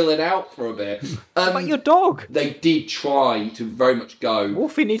chilling out for a bit? But your dog. They did try to very much go.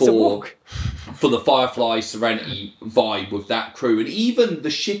 Wolfie needs to walk. For the Firefly Serenity vibe with that crew, and even the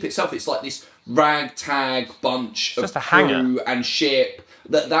ship itself, it's like this ragtag bunch of crew and ship.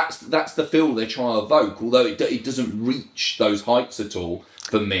 That's the feel they're trying to evoke, although it doesn't reach those heights at all.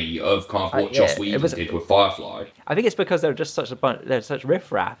 for me of kind of what Yeah, Joss Whedon did with Firefly. I think it's because they're just such a bunch. They're such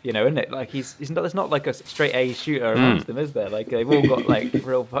riffraff, you know, isn't it? Like he's not. There's not like a straight A shooter amongst them, is there? Like they've all got like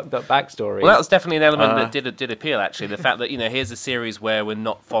real fucked up backstories. Well, that was definitely an element that did appeal. Actually, the fact that here's a series where we're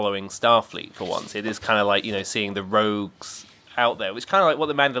not following Starfleet for once. It is kind of like seeing the rogues out there, which is kind of like what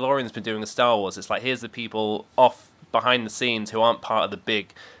the Mandalorian's been doing with Star Wars. It's like here's the people off behind the scenes who aren't part of the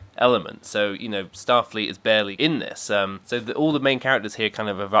big element. So Starfleet is barely in this. So all the main characters here kind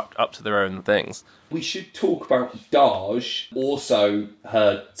of have up to their own things. We should talk about Daj, also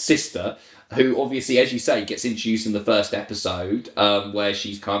her sister, who obviously, as you say, gets introduced in the first episode, where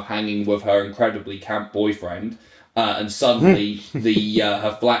she's kind of hanging with her incredibly camp boyfriend, and suddenly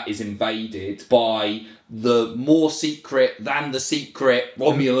her flat is invaded by the more secret than the secret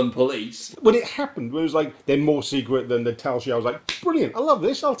Romulan police. When it happened, it was like, they're more secret than the Tal Shiar. I was like, brilliant, I love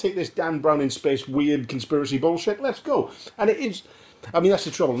this. I'll take this Dan Brown in space weird conspiracy bullshit. Let's go. And it is... I mean, that's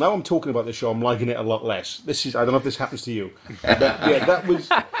the trouble. Now I'm talking about the show, I'm liking it a lot less. I don't know if this happens to you. But yeah,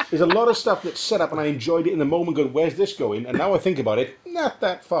 there's a lot of stuff that's set up and I enjoyed it in the moment going, where's this going? And now I think about it, not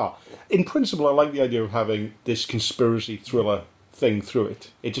that far. In principle, I like the idea of having this conspiracy thriller thing through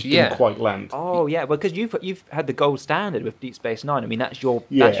it. It just didn't quite land. Oh yeah, well, because you've had the gold standard with Deep Space Nine. I mean, that's your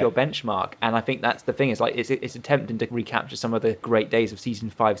benchmark, and I think that's the thing. Is like it's attempting to recapture some of the great days of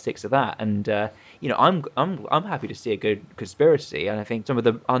season 5, 6 of that, and I'm happy to see a good conspiracy, and I think some of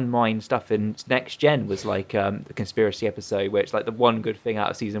the unmined stuff in Next Gen was like the conspiracy episode, where it's like the one good thing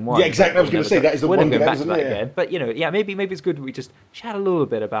out of season 1. Yeah, exactly. I was going to say that is the one good episode. Again. But maybe it's good we just chat a little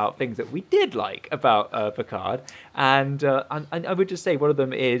bit about things that we did like about Picard, and I would just say one of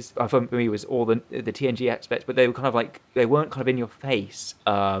them is, for me, was all the TNG aspects, but they were kind of like, they weren't kind of in your face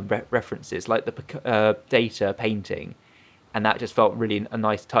references, like the Data painting, and that just felt really a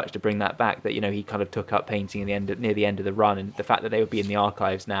nice touch to bring that back, that he kind of took up painting near the end of the run, and the fact that they would be in the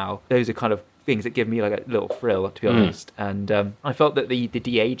archives now, those are kind of things that give me like a little thrill, to be honest. And I felt that the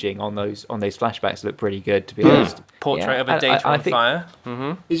de-aging on those flashbacks looked pretty good, to be honest. Portrait of a Data on fire.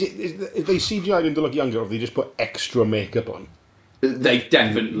 Mm-hmm. Is they CGI'd him to look younger, or have they just put extra makeup on? They've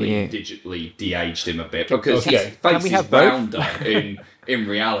definitely digitally de-aged him a bit, because his face is rounder in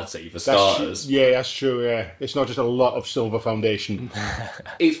reality, for starters. That's true, yeah. It's not just a lot of silver foundation.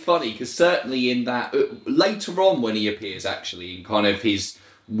 It's funny, because certainly in that... later on, when he appears, actually, in kind of his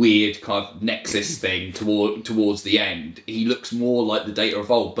weird kind of Nexus thing towards the end, he looks more like the Data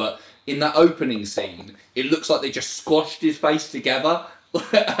of old, but in that opening scene, it looks like they just squashed his face together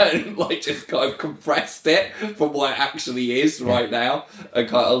and like just kind of compressed it from what it actually is right now, and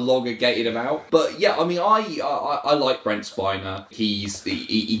kind of elongated him out. But yeah, I mean, I like Brent Spiner. He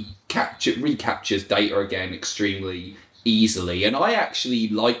recaptures Data again extremely easily, and I actually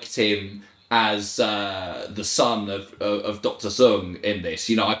liked him as the son of Dr. Sung in this.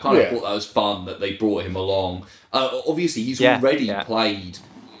 I kind of thought that was fun that they brought him along. Obviously, he's already played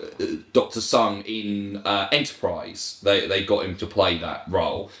Dr. Sung in Enterprise. They got him to play that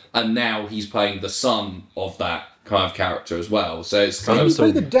role, and now he's playing the son of that kind of character as well. So it's kind of... He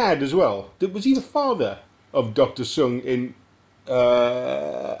played the dad as well. Was he the father of Dr. Sung in...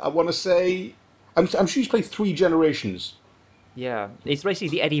 I want to say... I'm sure he's played 3 generations. Yeah, it's basically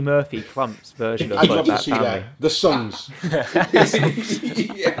the Eddie Murphy Clumps version of I'd love that to see family. that. The Sons.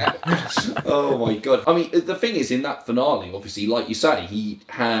 Yeah. Oh my god. I mean, the thing is, in that finale, obviously, like you say,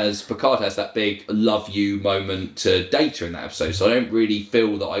 Picard has that big love you moment to Data in that episode, so I don't really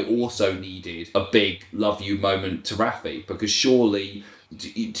feel that I also needed a big love you moment to Raffi, because surely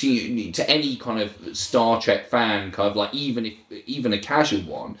to any kind of Star Trek fan, kind of like even a casual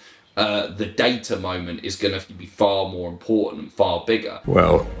one, the Data moment is going to be far more important and far bigger.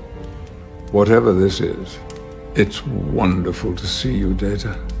 Well, whatever this is, it's wonderful to see you,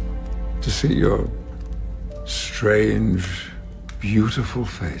 Data. To see your strange, beautiful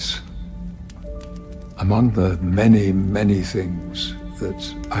face. Among the many, many things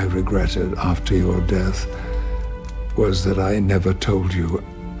that I regretted after your death was that I never told you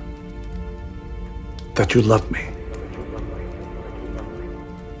that you loved me.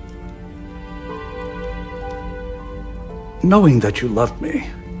 Knowing that you loved me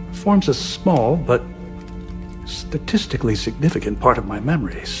forms a small but statistically significant part of my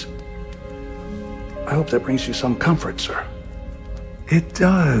memories. I hope that brings you some comfort, sir. It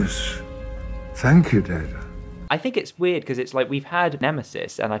does. Thank you, Data. I think it's weird because it's like we've had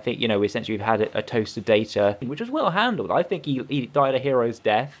Nemesis, and I think, essentially we've had a toast of Data, which was well handled. I think he died a hero's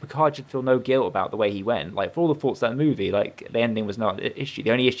death. Picard should feel no guilt about the way he went. Like, for all the faults of that movie, like, the ending was not an issue.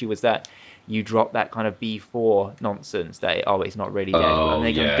 The only issue was that you drop that kind of B4 nonsense that, it's not really dead. And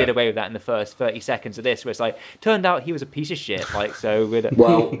they kind of did away with that in the first 30 seconds of this, where it's like, turned out he was a piece of shit. Like, so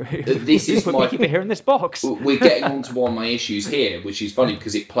this is my... keep it here in this box. We're getting on to one of my issues here, which is funny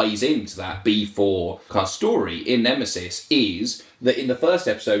because it plays into that B4 kind of story in Nemesis, is that in the first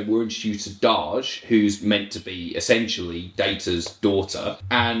episode we're introduced to Daj, who's meant to be essentially Data's daughter,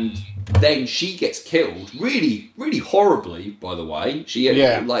 and then she gets killed really, really horribly, by the way.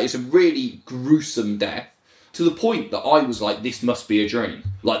 It's a really gruesome death, to the point that I was like, this must be a dream.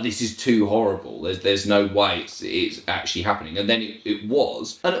 Like, this is too horrible. There's no way it's actually happening. And then it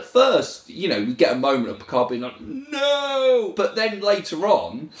was. And at first, we get a moment of Picard being like, no! But then later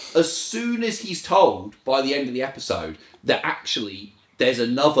on, as soon as he's told by the end of the episode that actually there's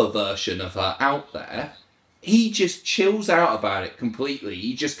another version of her out there, he just chills out about it completely.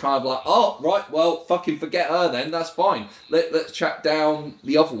 He just kind of like, oh, right, well, fucking forget her then, that's fine. Let's track down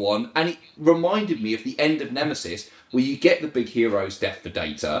the other one. And it reminded me of the end of Nemesis, where you get the big hero's death for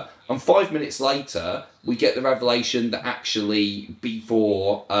Data, and 5 minutes later, we get the revelation that actually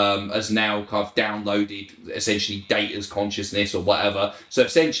B4 has now kind of downloaded essentially Data's consciousness or whatever. So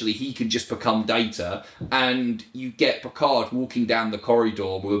essentially, he can just become Data, and you get Picard walking down the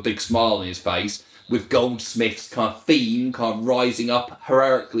corridor with a big smile on his face, with Goldsmith's kind of theme kind of rising up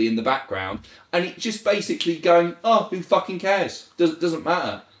heroically in the background, and it just basically going, oh, who fucking cares? Doesn't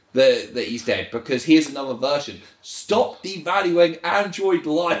matter that he's dead, because here's another version. Stop devaluing android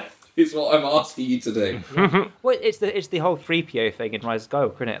life is what I'm asking you to do. Well, it's the whole 3PO thing in Rise of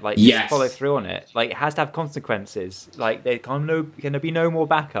Skywalker, isn't it? Like, yes. Follow through on it. Like, it has to have consequences. Like, there can be no more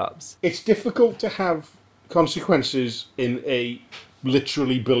backups. It's difficult to have consequences in a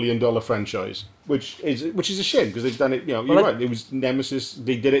literally billion-dollar franchise, which is a shame, because they've done it. You're right. It was Nemesis.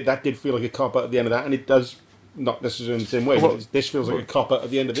 They did it. That did feel like a cop out at the end of that, and it does not necessarily in the same way. This feels like a cop out at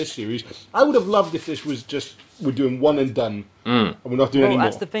the end of this series. I would have loved if this was just, we're doing one and done, and we're not doing any more.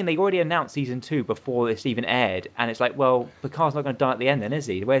 That's the thing. They already announced season 2 before this even aired, and it's like, well, Picard's not going to die at the end, then, is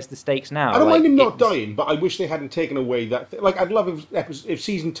he? Where's the stakes now? I don't mind him not dying, but I wish they hadn't taken away that. Like, I'd love if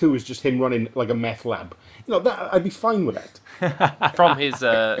season 2 is just him running like a meth lab. That I'd be fine with that. From his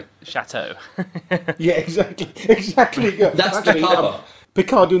chateau. Yeah, exactly. Yeah. That's the cover.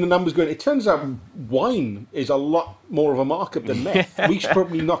 Picard doing the numbers going, it turns out wine is a lot more of a markup than meth. We should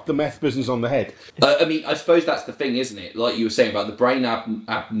probably knock the meth business on the head. I suppose that's the thing, isn't it? Like you were saying about the brain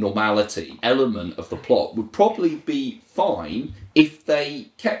abnormality element of the plot would probably be fine if they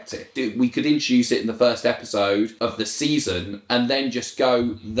kept it. We could introduce it in the first episode of the season and then just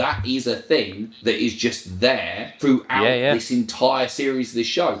go, that is a thing that is just there throughout this entire series of this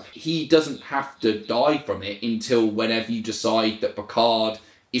show. He doesn't have to die from it until whenever you decide that Picard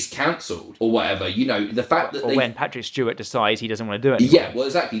is cancelled or whatever. The fact that when Patrick Stewart decides he doesn't want to do it. Yeah, well,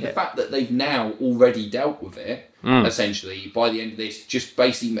 exactly. The fact that they've now already dealt with it, essentially, by the end of this, just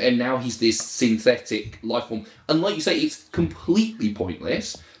basically, and now he's this synthetic life form. And like you say, it's completely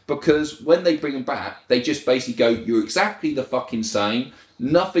pointless, because when they bring him back, they just basically go, you're exactly the fucking same,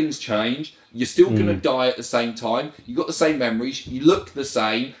 nothing's changed, you're still going to die at the same time, you've got the same memories, you look the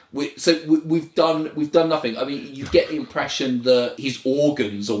same, we've done nothing. I mean, you get the impression that his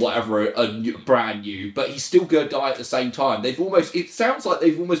organs or whatever are brand new, but he's still going to die at the same time. It sounds like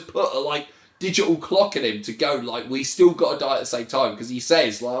they've almost put a digital clock in him to go, like, we still got to die at the same time, because he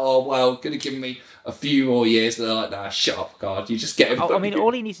says, like, oh, well, going to give me a few more years. And they're like, nah, shut up, God, you just get him. I mean,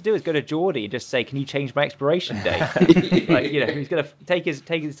 all he needs to do is go to Geordie and just say, can you change my expiration date? He's going to take his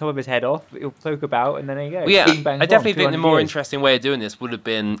top of his head off, he'll poke about, and then there you go. Well, yeah, I definitely think the more interesting way of doing this would have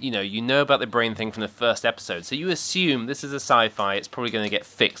been, you know about the brain thing from the first episode, so you assume this is a sci-fi, it's probably going to get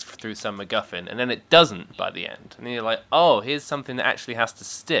fixed through some MacGuffin, and then it doesn't by the end. And then you're like, oh, here's something that actually has to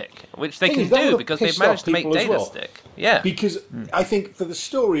stick, which they can do because they've managed to make Data stick. Yeah. Because I think for the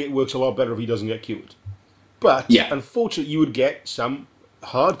story, it works a lot better if he doesn't get cured. But, unfortunately, you would get some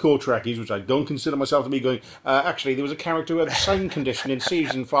hardcore Trekkies, which I don't consider myself to be, going, actually, there was a character who had a sign condition in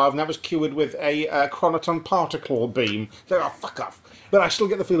Season 5, and that was cured with a chronoton particle beam. So, fuck off. But I still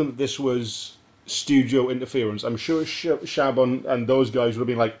get the feeling that this was studio interference. I'm sure Chabon and those guys would have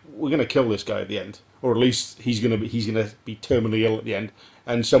been like, we're going to kill this guy at the end. Or at least he's going to be terminally ill at the end.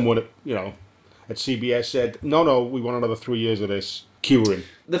 And someone, at CBS said, no, we want another 3 years of this. Curing.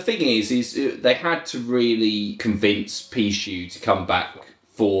 The thing is they had to really convince Pichu to come back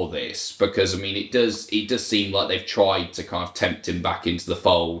for this, because I mean it does seem like they've tried to kind of tempt him back into the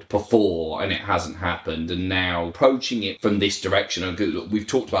fold before and it hasn't happened, and now approaching it from this direction. And look, we've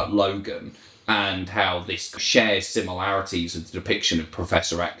talked about Logan and how this shares similarities with the depiction of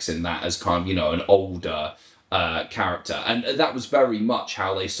Professor X in that as kind of an older character, and that was very much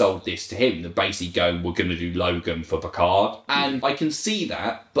how they sold this to him. They're basically going, we're going to do Logan for Picard, and I can see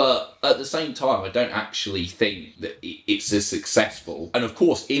that, but at the same time I don't actually think that it's as successful. And of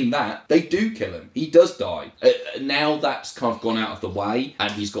course in that they do kill him, he does die. Now that's kind of gone out of the way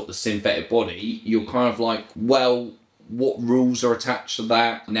and he's got the synthetic body, you're kind of like, well, what rules are attached to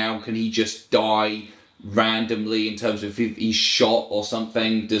that? Now can he just die randomly in terms of if he's shot or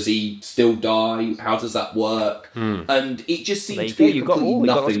something? Does he still die? How does that work? And it just seems to be you've got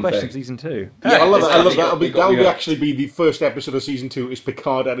lots of questions thing. Season 2. Yeah, I love that. That will actually be the first episode of season 2. Is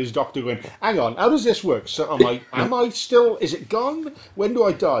Picard and his doctor going, hang on, how does this work? So am I still? Is it gone? When do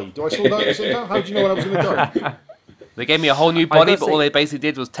I die? Do I still die at the same time? How do you know when I was going to die? They gave me a whole new body, but all they basically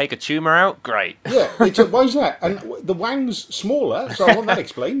did was take a tumour out. Great. Yeah, why is that? And the wang's smaller, so I want that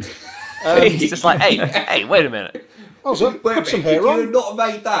explained. He's just like, hey, wait a minute. Also, put some hair on. You would not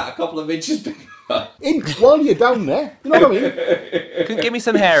have made that a couple of inches bigger. While you're down there, you know what I mean? Couldn't give me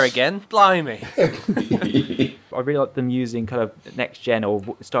some hair again? Blimey. I really like them using kind of next gen or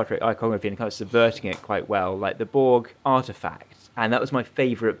Star Trek iconography and kind of subverting it quite well, like the Borg artifact. And that was my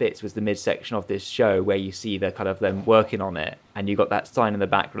favourite bits, was the midsection of this show where you see the kind of them working on it, and you got that sign in the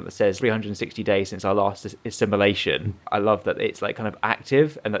background that says 360 days since our last assimilation. I love that it's like kind of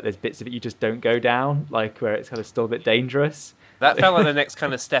active and that there's bits of it you just don't go down, like where it's kind of still a bit dangerous. That felt like the next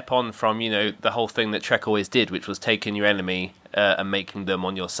kind of step on from, the whole thing that Trek always did, which was taking your enemy and making them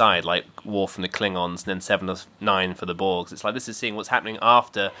on your side, like Worf from the Klingons and then Seven of Nine for the Borgs. It's like this is seeing what's happening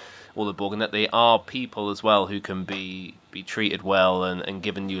after all the Borg, and that they are people as well who can be treated well and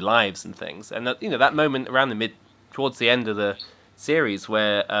given new lives and things. And that, that moment around towards the end of the series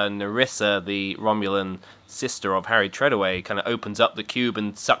where Narissa, the Romulan sister of Harry Treadaway, kind of opens up the cube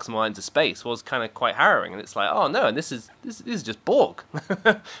and sucks them all into space was kind of quite harrowing. And it's like, oh no, and this is just Borg.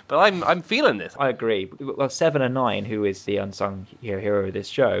 But I'm feeling this. I agree. Well, 7 and 9, who is the unsung hero of this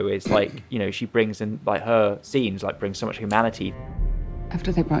show, is like, she brings in, like, her scenes like brings so much humanity.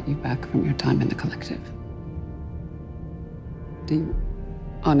 After they brought you back from your time in the collective, do you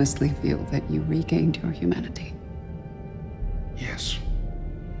honestly feel that you regained your humanity? Yes.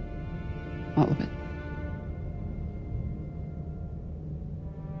 All of it?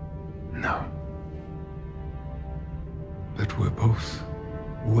 No. But we're both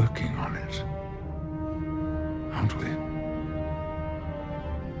working on it, aren't we?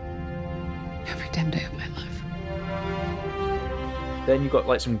 Every damn day of my life. Then you've got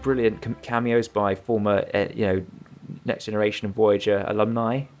like some brilliant cameos by former, Next Generation and Voyager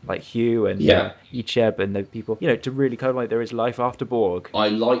alumni like Hugh and Icheb and the people, to really kind of like there is life after Borg. I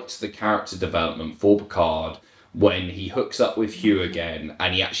liked the character development for Picard when he hooks up with Hugh again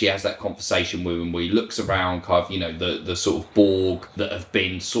and he actually has that conversation with him where he looks around kind of, the sort of Borg that have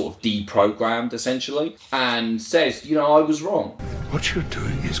been sort of deprogrammed essentially and says, I was wrong. What you're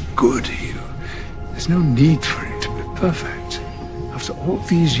doing is good, Hugh. There's no need for it to be perfect. After all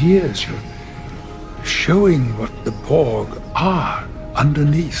these years, you're showing what the Borg are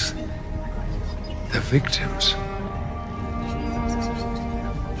underneath. They're victims,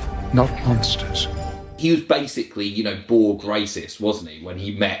 not monsters. He was basically, Borg racist, wasn't he, when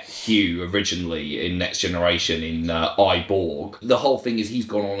he met Hugh originally in Next Generation in I, Borg. The whole thing is he's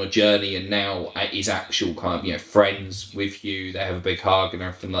gone on a journey and now is actual kind of, friends with Hugh. They have a big hug and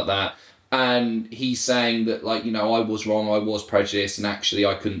everything like that. And he's saying that, like, I was wrong, I was prejudiced, and actually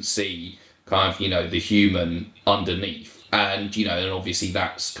I couldn't see kind of, the human underneath. And, and obviously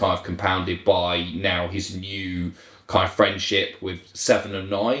that's kind of compounded by now his new kind of friendship with 7 and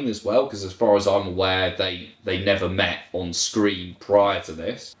 9 as well, because as far as I'm aware, they never met on screen prior to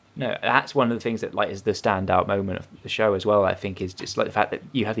this. No, that's one of the things that like is the standout moment of the show as well, I think, is just like the fact that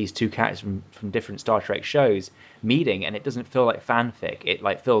you have these two characters from different Star Trek shows meeting and it doesn't feel like fanfic. It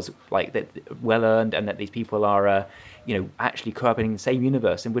like feels like that well earned and that these people are actually cohabitating in the same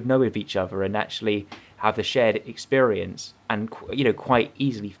universe and would know of each other and actually have the shared experience and quite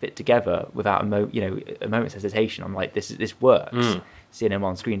easily fit together without a moment's hesitation. I'm like, this works. Seeing them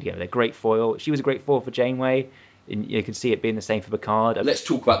on screen together, they're great foil. She was a great foil for Janeway. And you can see it being the same for Picard. Let's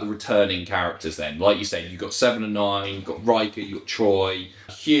talk about the returning characters then. Like you said, you've got 7 and 9, you've got Riker, you've got Troy,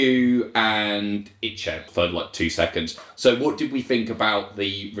 Hugh, and Icheb for like 2 seconds. So what did we think about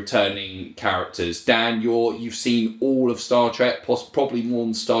the returning characters? Dan, you've seen all of Star Trek, probably more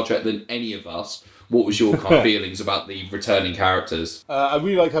than Star Trek than any of us. What was your kind of feelings about the returning characters? I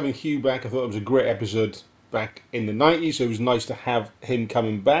really liked having Hugh back. I thought it was a great episode back in the 90s, so it was nice to have him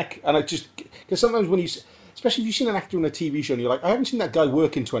coming back. And because sometimes when especially if you've seen an actor on a TV show and you're like, I haven't seen that guy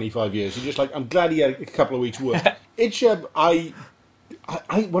work in 25 years. You're just like, I'm glad he had a couple of weeks' work. Icheb, I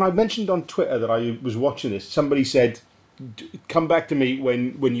when I mentioned on Twitter that I was watching this, somebody said, "Come back to me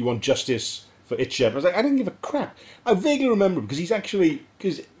when you want justice for Itcheb." I was like, I didn't give a crap. I vaguely remember because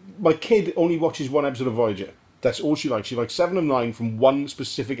because my kid only watches one episode of Voyager. That's all she likes. She likes 7 of 9 from one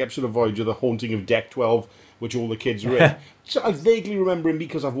specific episode of Voyager, The Haunting of Deck 12, which all the kids are in. So I vaguely remember him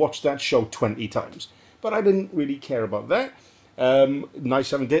because I've watched that show 20 times. But I didn't really care about that.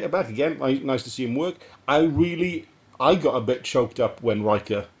 Nice having Data back again. Nice to see him work. I got a bit choked up when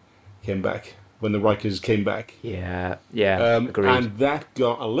Riker came back. When the Rikers came back. Yeah, agreed. And that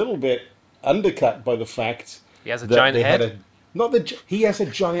got a little bit undercut by the fact he has a giant head. He has a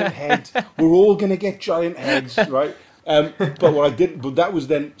giant head. We're all going to get giant heads, right? But that was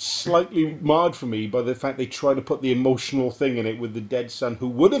then slightly marred for me by the fact they tried to put the emotional thing in it with the dead son who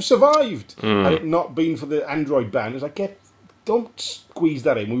would have survived had it not been for the android ban. It's like, don't squeeze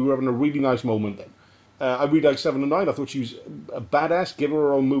that in. We were having a really nice moment then. I really liked 7 of 9. I thought she was a badass. Give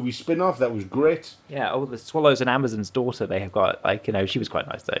her own movie spin-off. That was great. Yeah, the Swallows and Amazon's daughter they have got, she was quite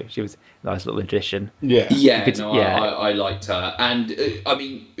nice, though. She was a nice little addition. Yeah. I liked her. And,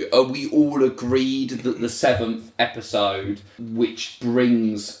 we all agreed that the 7th episode, which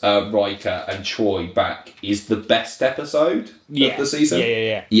brings Riker and Troy back, is the best episode of the season?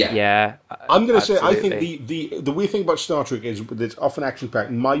 Yeah. I'm going to say, I think the weird thing about Star Trek is that it's often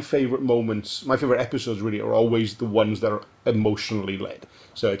action-packed. My favourite moments, my favourite episodes really are always the ones that are emotionally led.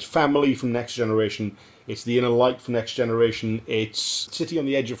 So it's family from Next Generation, it's the inner light from Next Generation, it's City on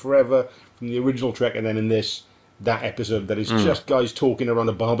the Edge of Forever from the original Trek, and then in that episode that is just guys talking around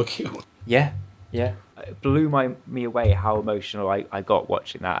a barbecue. Yeah. It blew me away how emotional I got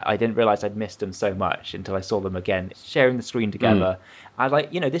watching that. I didn't realise I'd missed them so much until I saw them again, sharing the screen together.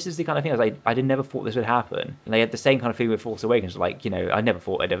 This is the kind of thing I never thought this would happen. And they had the same kind of feeling with Force Awakens. I never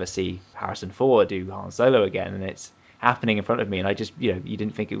thought I'd ever see Harrison Ford do Han Solo again, and it's happening in front of me, and I just, you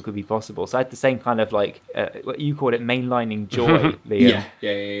didn't think it could be possible. So I had the same kind of what you called it, mainlining joy, Liam.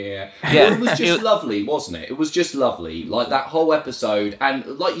 Yeah. Well, it was just lovely, wasn't it? It was just lovely, like that whole episode, and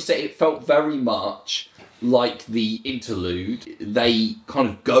like you said, it felt very much like the interlude. They kind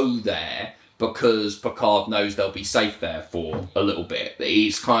of go there because Picard knows they'll be safe there for a little bit.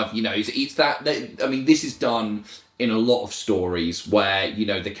 It's kind of, it's that. This is done in a lot of stories where,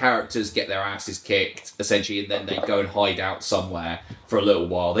 the characters get their asses kicked, essentially, and then they go and hide out somewhere for a little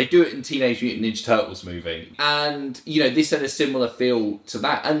while. They do it in Teenage Mutant Ninja Turtles movie. And, this had a similar feel to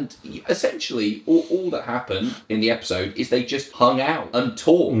that. And essentially, all that happened in the episode is they just hung out and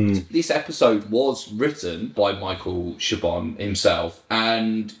talked. This episode was written by Michael Chabon himself.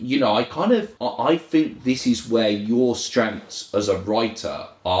 And, I think this is where your strengths as a writer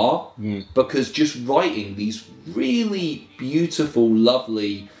are, because just writing these really beautiful,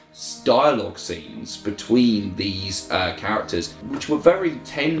 lovely dialogue scenes between these characters, which were very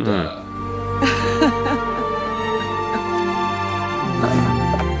tender.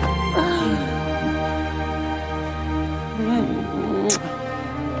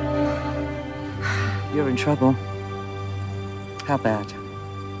 You're in trouble. How bad?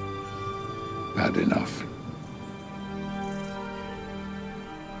 Bad enough.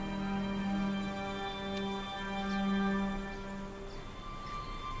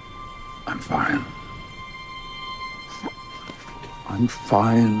 I'm fine. I'm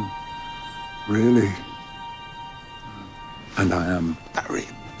fine, really. And I am very,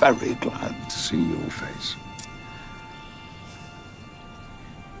 very glad to see your face.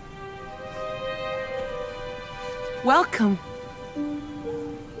 Welcome.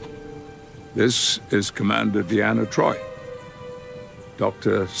 This is Commander Deanna Troi.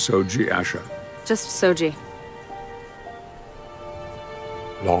 Dr. Soji Asher. Just Soji.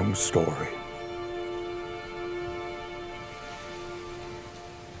 Long story.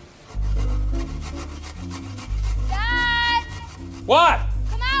 Dad! What?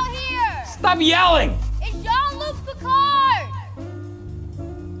 Come out here! Stop yelling! It's Jean-Luc Picard!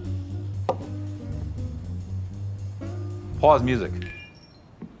 Pause music.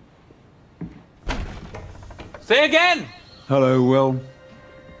 Say again! Hello, Will.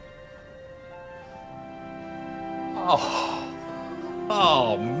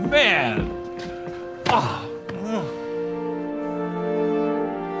 Oh, man!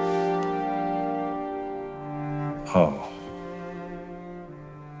 Oh.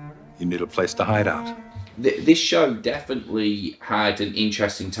 You need a place to hide out. this show definitely had an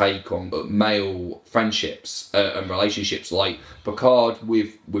interesting take on male friendships and relationships. Like Picard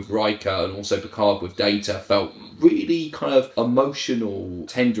with Riker and also Picard with Data felt really kind of emotional,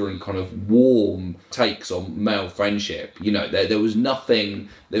 tender and kind of warm takes on male friendship. You know, there was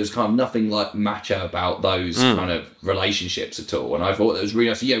kind of nothing like macho about those kind of relationships at all. And I thought it was really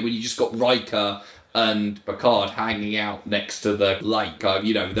nice. When you just got Riker and Picard hanging out next to the lake,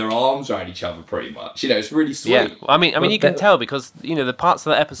 their arms around each other pretty much. It's really sweet. Yeah, I mean, you can tell because, the parts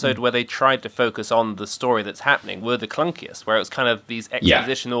of the episode where they tried to focus on the story that's happening were the clunkiest, where it was kind of these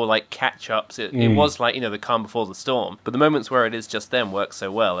expositional, catch-ups. It was like, the calm before the storm. But the moments where it is just them work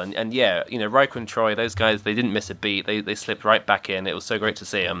so well. And Riker and Troy, those guys, they didn't miss a beat. They slipped right back in. It was so great to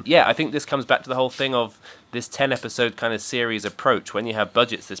see them. Yeah, I think this comes back to the whole thing of this 10-episode kind of series approach. When you have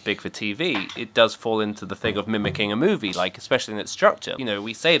budgets this big for TV, it does fall into the thing of mimicking a movie, especially in its structure.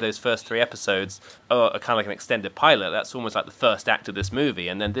 We say those first 3 episodes are kind of like an extended pilot. That's almost like the first act of this movie.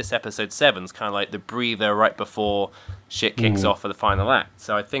 And then this episode 7 is kind of like the breather right before shit kicks off for the final act.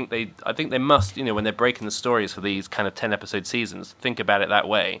 So I think they must, when they're breaking the stories for these kind of 10-episode seasons, think about it that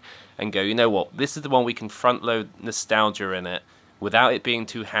way and go, you know what, this is the one we can front load nostalgia in it without it being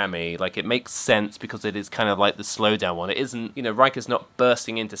too hammy. It makes sense because it is kind of like the slowdown one. It isn't, Riker's not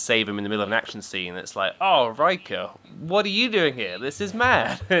bursting in to save him in the middle of an action scene. It's like, oh, Riker, what are you doing here? This is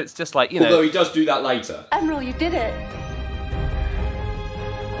mad. It's just like, Although he does do that later. Admiral, you did it.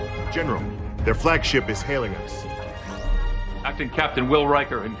 General, their flagship is hailing us. Acting Captain Will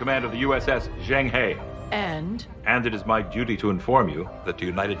Riker in command of the USS Zheng He. And it is my duty to inform you that the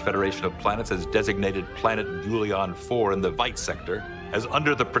United Federation of Planets has designated planet Julian 4 in the Vite sector as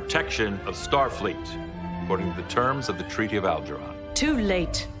under the protection of Starfleet, according to the terms of the Treaty of Algernon. too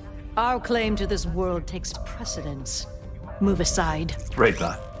late. Our claim to this world takes precedence. Move aside.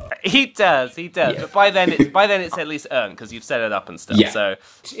 Raytheon. He does. Yeah. But by then it's at least earned because you've set it up and stuff. Yeah. So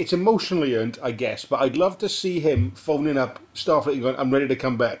it's emotionally earned, I guess. But I'd love to see him phoning up Starfleet and going, "I'm ready to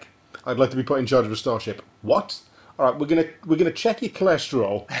come back. I'd like to be put in charge of a starship." What? All right, we're gonna check your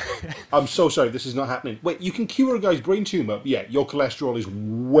cholesterol. I'm so sorry, this is not happening. Wait, you can cure a guy's brain tumor? Yeah, your cholesterol is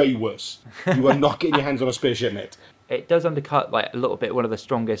way worse. You are not getting your hands on a spaceship, mate. It does undercut like a little bit. One of the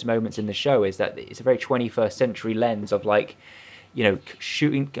strongest moments in the show is that it's a very 21st century lens of like, you know,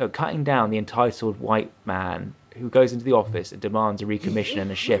 cutting down the entitled white man who goes into the office and demands a recommission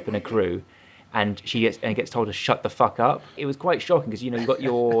and a ship and a crew. And she gets told to shut the fuck up. It was quite shocking because, you know, you got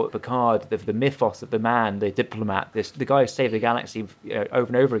your Picard, the mythos of the man, the diplomat, the guy who saved the galaxy over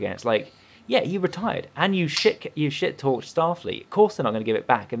and over again. It's like, yeah, he retired, and you shit talked Starfleet. Of course, they're not going to give it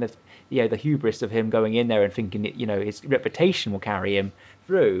back. And the hubris of him going in there and thinking that, you know, his reputation will carry him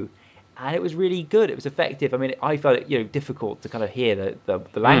through. And it was really good. It was effective. I mean, I felt it, you know, difficult to kind of hear the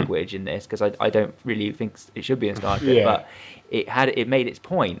language in this because I don't really think it should be in Star Trek, but it made its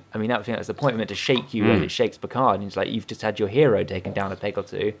point. I mean, that was the point, meant to shake you as it shakes Picard, and it's like you've just had your hero taken down a peg or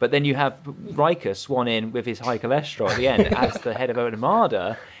two. But then you have Riker swan in with his high cholesterol at the end as the head of an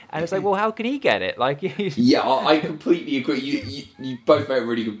armada. And it's like, well, how can he get it? Like, yeah, I completely agree. You both made a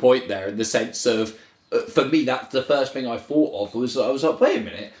really good point there in the sense of, for me, that's the first thing I thought of was I was like, wait a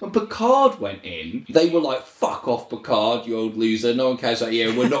minute. When Picard went in, they were like, fuck off, Picard, you old loser. No one cares about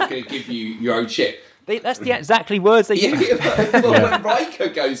you. We're not going to give you your own ship. That's the exactly words they use. But when Riker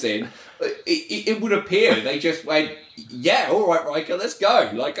goes in, it would appear they just went, yeah, all right, Riker, let's go.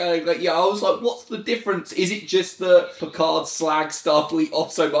 I was like, what's the difference? Is it just that Picard slags Starfleet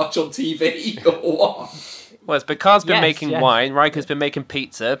off so much on TV or what? Well, Picard's been making wine, Riker's been making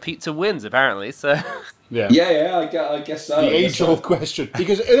pizza. Pizza wins, apparently, so... Yeah, I guess so. The age-old question.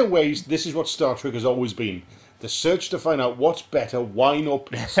 Because in a ways, this is what Star Trek has always been. The search to find out what's better, wine or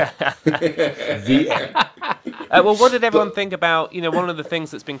pizza. The end. Well, what did everyone think about, you know, one of the things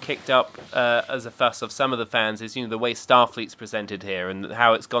that's been kicked up as a fuss of some of the fans is, you know, the way Starfleet's presented here and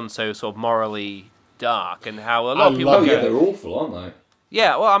how it's gone so sort of morally dark and how a lot of people... they're awful, aren't they?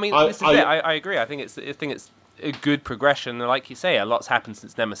 Yeah, well, I mean, this is it. I agree. I think it's a good progression. Like you say, a lot's happened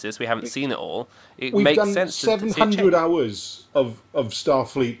since Nemesis. We haven't seen it all. It We've makes done sense 700 hours of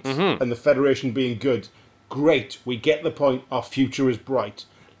Starfleet and the Federation being good. Great, we get the point. Our future is bright.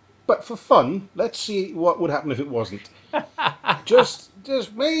 But for fun, let's see what would happen if it wasn't. just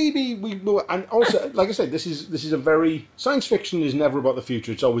maybe we. And also, like I said, this is a very science fiction is never about the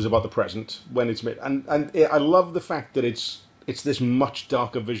future. It's always about the present when it's made. And I love the fact that it's this much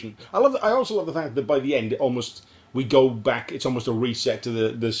darker vision. I also love the fact that by the end, we go back. It's almost a reset to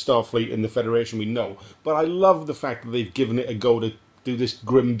the Starfleet and the Federation we know. But I love the fact that they've given it a go to do this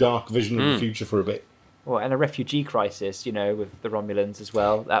grim, dark vision of the future for a bit. Well, and a refugee crisis, you know, with the Romulans as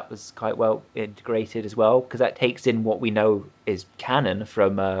well. That was quite well integrated as well, because that takes in what we know is canon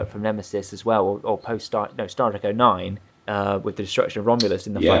from Nemesis as well, or post Star Trek 09, with the destruction of Romulus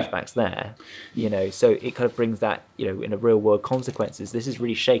in the flashbacks there. You know, so it kind of brings that, you know, in a real world consequences. This has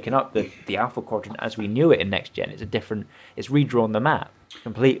really shaken up the Alpha Quadrant as we knew it in Next Gen. It's redrawn the map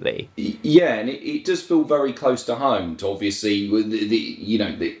completely. Yeah, and it does feel very close to home. To obviously,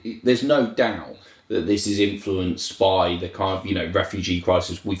 there's no doubt that this is influenced by the kind of, you know, refugee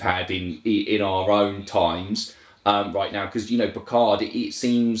crisis we've had in our own times right now. Because, you know, Picard, it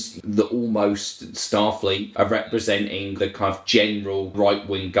seems that almost Starfleet are representing the kind of general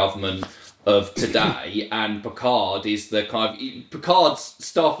right-wing government of today, and Picard is the kind of... Picard's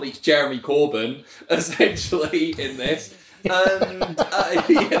Starfleet's Jeremy Corbyn, essentially, in this. And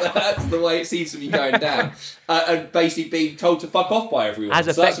that's the way it seems to be going down, and basically being told to fuck off by everyone. As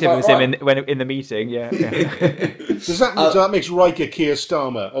effective as him in the meeting, yeah. So that makes Riker Keir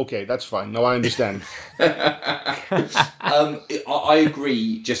Starmer. Okay, that's fine. No, I understand. I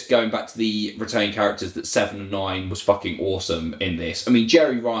agree. Just going back to the returning characters, that 7 and 9 was fucking awesome in this. I mean,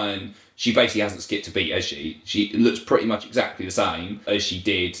 Jerry Ryan. She basically hasn't skipped a beat, has she? She looks pretty much exactly the same as she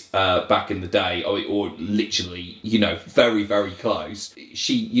did back in the day, or literally, you know, very, very close.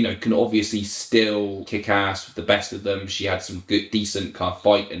 She, you know, can obviously still kick ass with the best of them. She had some good, decent kind of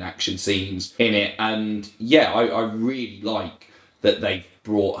fight and action scenes in it. And yeah, I really like that they've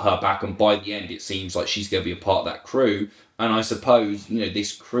brought her back. And by the end, it seems like she's going to be a part of that crew. And I suppose, you know,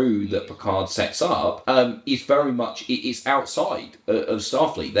 this crew that Picard sets up is very much, it's outside of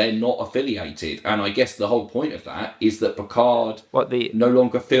Starfleet. They're not affiliated. And I guess the whole point of that is that Picard no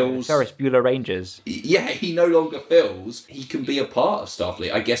longer feels... Ferris Bueller Rangers. Yeah, he no longer feels he can be a part of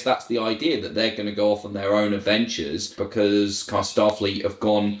Starfleet. I guess that's the idea, that they're going to go off on their own adventures because kind of Starfleet have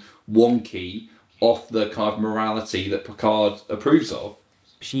gone wonky off the kind of morality that Picard approves of.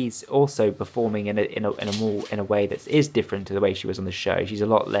 She's also performing in a way that is different to the way she was on the show. She's a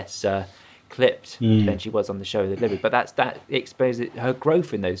lot less clipped than she was on the show that lived. But that exposes her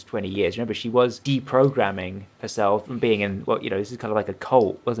growth in those 20 years. Remember, she was deprogramming herself from being in, well, you know, this is kind of like a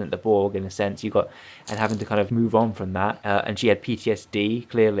cult, wasn't it? The Borg, in a sense. And having to kind of move on from that. And she had PTSD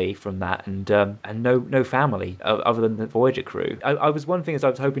clearly from that, and no family other than the Voyager crew. I was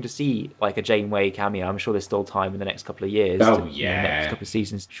hoping to see like a Janeway cameo. I'm sure there's still time in the next couple of years. Next couple of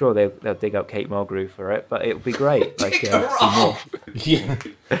seasons. Sure, they'll dig up Kate Mulgrew for it, but it'll be great. Like, see more. Yeah.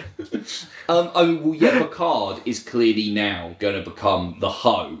 Picard is clearly now going to become the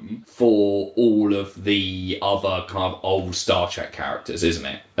home for all of the other kind of old Star Trek characters, isn't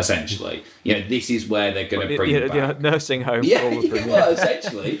it? Essentially, you know, this is where they're going to bring them back. The nursing home. Well,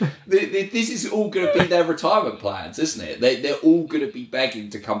 essentially, this is all going to be their retirement plans, isn't it? They're all going to be begging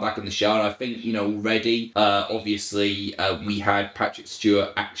to come back on the show, and I think, you know, already, obviously, we had Patrick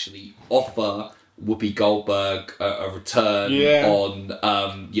Stewart actually offer Whoopi Goldberg a return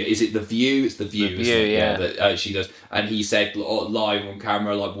on is it The View? It's The View, isn't it? That she does, and he said live on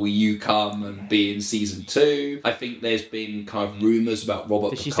camera, like, will you come and be in season 2? I think there's been kind of rumours about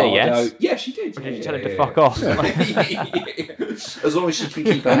Robert Picardo. Did she say yes? Yeah, she did. Or did you tell him to fuck off? As long as she can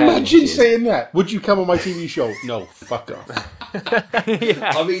keep her hair. Imagine saying that. Would you come on my TV show? No, fuck off.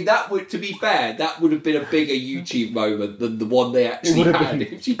 I mean, that would, to be fair, that would have been a bigger YouTube moment than the one they actually had.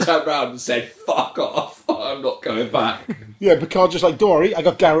 If she turned around and said, fuck off, I'm not going back. Yeah, Picard just like, don't worry, I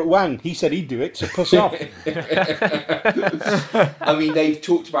got Garrett Wang. He said he'd do it, so piss off. I mean, they've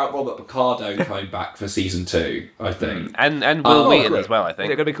talked about Robert Picardo coming back for season 2, I think. And Will Wheaton as well, I think.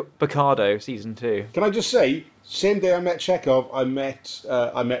 They're going to be Picardo season 2. Can I just say, same day I met Chekhov, I met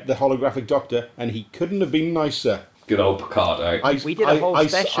the holographic Doctor, and he couldn't have been nicer. Good old Picardo. We did a whole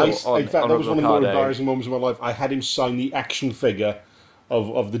special on in fact, that was one of the more Picardo. embarrassing moments of my life. I had him sign the action figure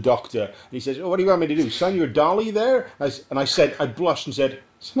of the Doctor. And he says, what do you want me to do? Sign your dolly there? And I said, I blushed and said,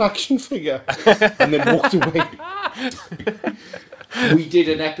 it's an action figure. And then walked away. We did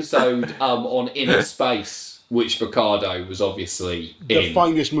an episode on Inner Space, which Picardo was obviously in. The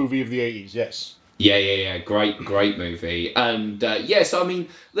finest movie of the 80s, yes. Yeah. Great movie. And so I mean,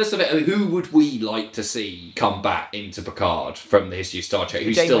 let's have it. Who would we like to see come back into Picard from the history of Star Trek?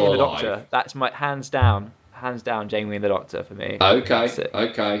 Who's Janeway still and the alive? Doctor. That's my hands down, Janeway and the Doctor for me.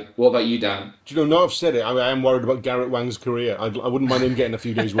 Okay. What about you, Dan? Do you know, now I've said it, I am worried about Garrett Wang's career. I wouldn't mind him getting a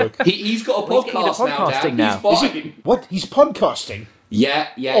few days' work. He's got a podcast podcasting now, Dan. now. He's fine. What? He's podcasting? Yeah.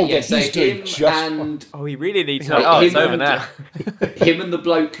 So him and he really needs to. Oh, it's over now. Him and the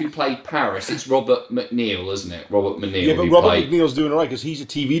bloke who played Paris. It's Robert McNeil, isn't it? Robert McNeil. Yeah, but Robert McNeil's doing all right because he's a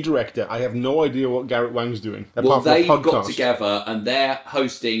TV director. I have no idea what Garrett Wang's doing. Well, they've got together and they're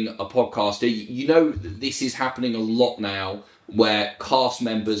hosting a podcast. You know, this is happening a lot now, where cast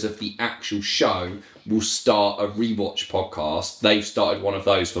members of the actual show will start a rewatch podcast. They've started one of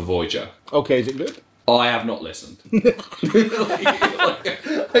those for Voyager. Okay, is it good? I have not listened.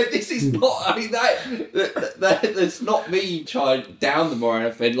 This is not. I mean, that's not me trying to down them or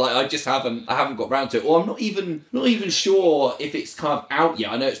anything. Like, I just haven't got round to it. Or I'm not even sure if it's kind of out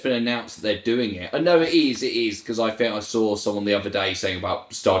yet. I know it's been announced that they're doing it. I know it is because I think I saw someone the other day saying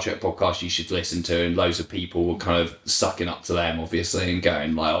about Star Trek podcast you should listen to, and loads of people were kind of sucking up to them, obviously, and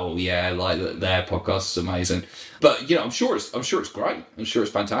going like, "Oh yeah, like their podcast is amazing." But I'm sure it's great. I'm sure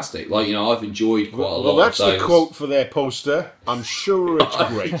it's fantastic. Like, I've enjoyed quite a lot. Well, that's of those. the quote for their poster. I'm sure it's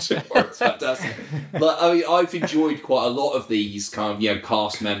great. It's fantastic. Like, I mean, I've enjoyed quite a lot of these kind of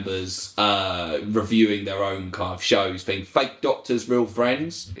cast members reviewing their own kind of shows. Being Fake Doctors, Real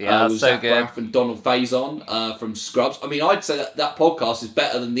Friends. Yeah, that's so Zach good. Braff and Donald Faison from Scrubs. I mean, I'd say that podcast is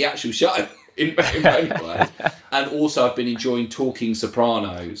better than the actual show. In many ways. And also I've been enjoying Talking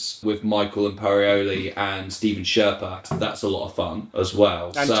Sopranos with Michael Imperioli and Stephen Sherpa. That's a lot of fun as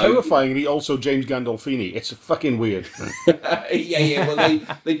well. And terrifyingly also James Gandolfini. It's fucking weird. Yeah. Well,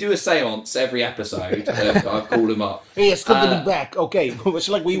 they do a seance every episode. I've called them up. Hey, it's good to be back. Okay, it's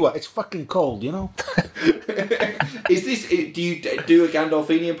like we were. It's fucking cold, Is this? Do you do a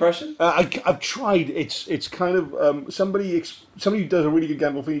Gandolfini impression? I've tried. It's kind of somebody who does a really good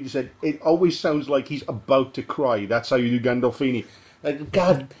Gandolfini just said it always sounds like he's about to cry. That's how you do Gandolfini. Like,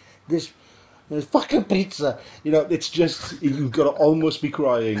 God, this fucking pizza. It's just you've got to almost be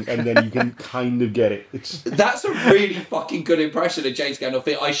crying, and then you can kind of get it. That's a really fucking good impression of James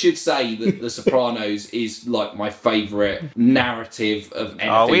Gandolfini. I should say that The Sopranos is like my favourite narrative of anything.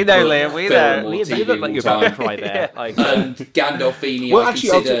 Oh, we know, Liam. We know. You look like you're about to cry there. And Gandolfini, I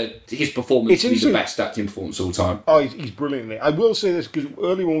consider his performance to be the best acting performance of all time. Oh, he's brilliant in it. I will say this because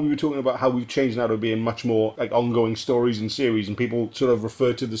earlier when we were talking about how we've changed now to being much more like ongoing stories and series, and people sort of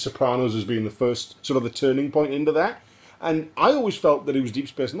refer to The Sopranos as being the first sort of the turning point into that. And I always felt that it was Deep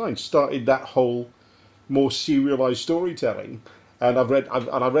Space Nine started that whole more serialized storytelling. And I've read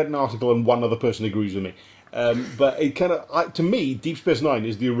an article and one other person agrees with me. But it kind of, to me, Deep Space Nine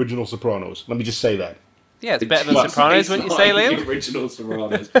is the original Sopranos. Let me just say that. Yeah, it's better than Sopranos, wouldn't you say, Liam? The original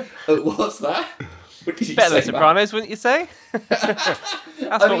Sopranos. What's that? What did you better say than Sopranos, wouldn't you say? That's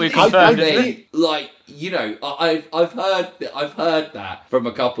what we've confirmed. I've heard that from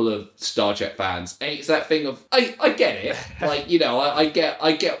a couple of Star Trek fans, and it's that thing of I get it. Like, I get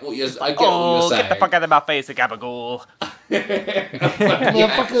what you're saying. Get the fuck out of my face, Gabagool.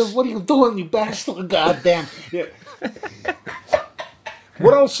 Motherfucker, what are you doing, you bastard? Goddamn. Yeah.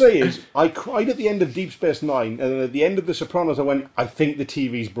 What I'll say is, I cried at the end of Deep Space Nine, and at the end of The Sopranos, I went, I think the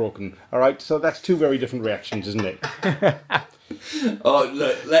TV's broken. All right, so that's two very different reactions, isn't it? Oh,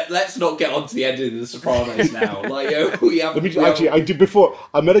 look, let's not get on to the end of The Sopranos now. I did before.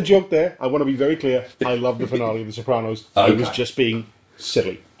 I made a joke there. I want to be very clear. I love the finale of The Sopranos. Okay. I was just being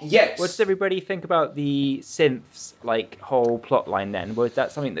silly. Yes. What does everybody think about the synths, whole plot line then? Was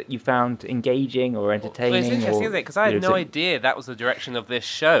that something that you found engaging or entertaining? Well, it's interesting, isn't it? Because I had no idea that was the direction of this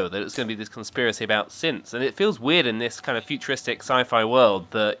show, that it was going to be this conspiracy about synths. And it feels weird in this kind of futuristic sci-fi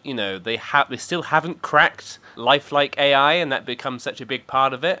world that, they still haven't cracked lifelike AI, and that becomes such a big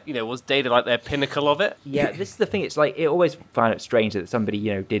part of it. Was Data like their pinnacle of it? Yeah, this is the thing. It's like, it always found it strange that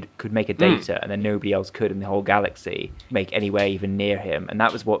somebody, could make a Data and then nobody else could in the whole galaxy make anywhere even near him. And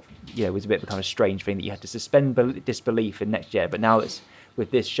that was what, was a bit of a kind of strange thing that you had to suspend disbelief in Next Gen. But now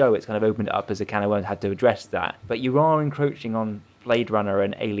with this show, it's kind of opened it up as a can of worms, had to address that. But you are encroaching on Blade Runner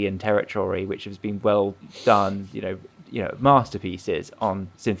and Alien territory, which has been well done, masterpieces on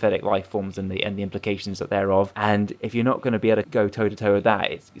synthetic life forms and the implications that thereof. And if you're not going to be able to go toe to toe with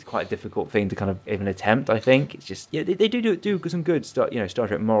that, it's quite a difficult thing to kind of even attempt. I think it's just they do some good Star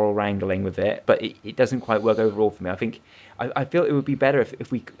Trek moral wrangling with it, but it doesn't quite work overall for me. I feel it would be better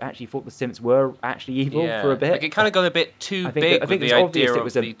if we actually thought the Synths were actually evil for a bit. It kind of got a bit too big with the idea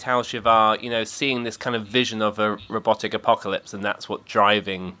of the Tal Shivar, seeing this kind of vision of a robotic apocalypse, and that's what's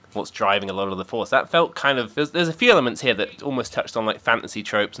driving a lot of the Force. That felt kind of there's a few elements here that almost touched on fantasy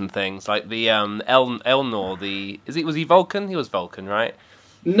tropes and things, like the Elnor. Was he Vulcan? He was Vulcan, right?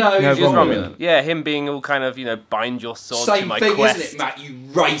 No, he was Romulan. Yeah, him being all kind of bind your sword to my quest. Same thing, isn't it, Matt? You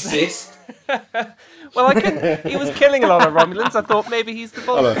racist. Well, I couldn't. He was killing a lot of Romulans. I thought maybe he's the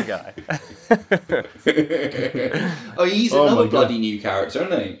Vulcan guy. Oh, he's another bloody new character,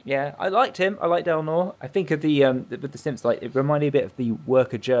 isn't he? Yeah, I liked him. I liked Elnor. I think of the with the Simps, like it reminded me a bit of the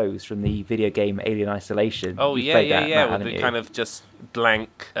Worker Joes from the video game Alien Isolation. Oh, You've yeah, played that, Matt, with haven't the you? kind of just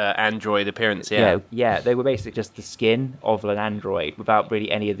blank android appearance, yeah. Yeah, they were basically just the skin of an android without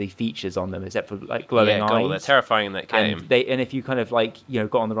really any of the features on them except for like glowing eyes. They're terrifying in that game. And if you kind of like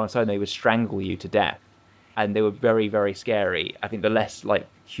got on the wrong side, they would strangle you to death, and they were very, very scary. I think the less like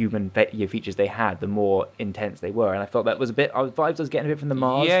human features they had, the more intense they were, and I felt that was a bit. Vibes I was getting a bit from the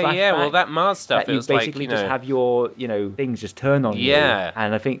Mars. Yeah. Well, flashback, that Mars stuff. That It you was basically like, just have your things just turn on you. Yeah.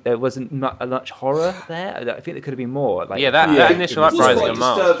 And I think there wasn't much horror there. I think there could have been more. Like that initial uprising It on was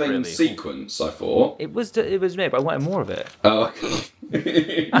Mars. quite a disturbing Really. sequence, I thought. It was me, but I wanted more of it. Oh,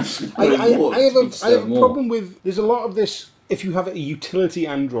 I have a problem with. There's a lot of this. If you have a utility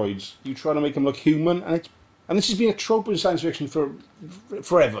androids, you try to make them look human, and this has been a trope in science fiction for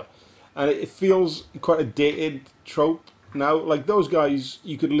forever, and it feels quite a dated trope now. Like those guys,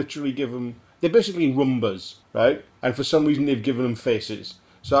 you could literally give them. They're basically Rumbas, right? And for some reason, they've given them faces.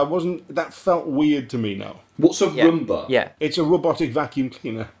 So I wasn't. That felt weird to me now. What's a Roomba? Yeah, it's a robotic vacuum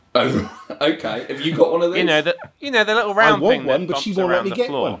cleaner. Oh, okay. Have you got one of these? The little round I want thing one, that but she bumps won't let around me the get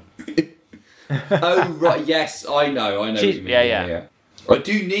floor. one. Oh right, yes, I know. What you mean. Yeah. I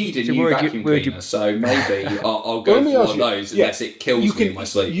do need a new vacuum cleaner, so maybe I'll go for one of those unless it kills me in my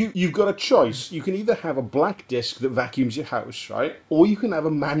sleep. You've got a choice. You can either have a black disc that vacuums your house, right? Or you can have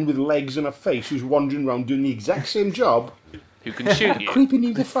a man with legs and a face who's wandering around doing the exact same job. Who can shoot you. Creeping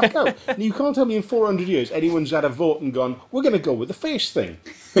you the fuck out. And you can't tell me in 400 years anyone's had a vote and gone, we're going to go with the face thing.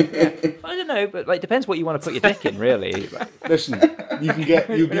 I don't know, but like depends what you want to put your dick in, really. Listen, you can get...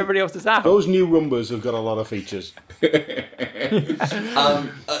 Everybody else does that. Those new Rumbas have got a lot of features. The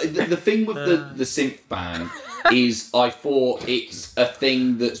thing with the synth ban is I thought it's a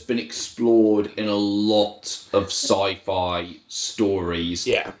thing that's been explored in a lot of sci-fi stories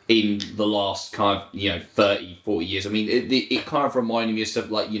in the last kind of 30, 40 years. I mean, it kind of reminded me of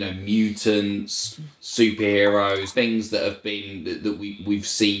stuff like mutants, superheroes, things that have been that we've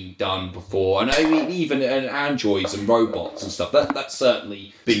seen done before, and I mean even androids and robots and stuff. That's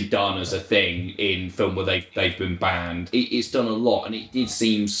certainly been done as a thing in film where they've been banned. It's done a lot, and it did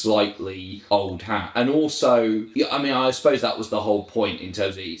seem slightly old hat, and also. I mean, I suppose that was the whole point in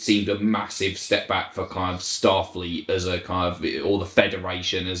terms of it seemed a massive step back for kind of Starfleet as a kind of, or the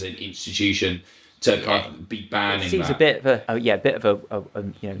Federation as an institution to kind of be banning. It seems that. a bit of a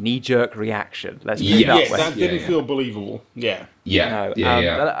knee-jerk reaction. Let's put it that way. That didn't feel believable. Yeah. Yeah.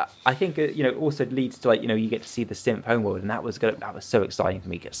 But I think also leads to you get to see the synth homeworld, and that was so exciting for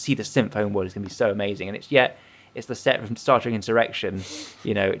me. To see the synth homeworld is going to be so amazing, and it's the set from Star Trek Insurrection.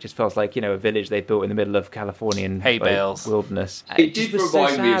 It just feels like a village they built in the middle of Californian hay bales wilderness. It did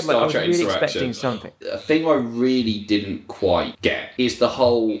remind me of Star Trek I was really Insurrection. expecting something. A thing I really didn't quite get is the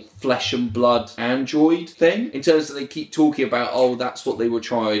whole flesh and blood android thing. In terms of they keep talking about, that's what they were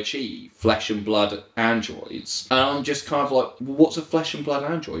trying to achieve, flesh and blood androids, and I'm just kind of like, well, what's a flesh and blood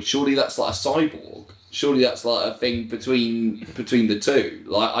android? Surely that's like a cyborg. Surely that's like a thing between the two.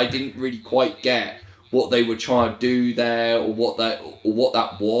 Like I didn't really quite get what they were trying to do there, or what that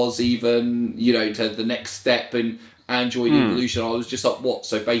was even, to the next step in android evolution. I was just like, what?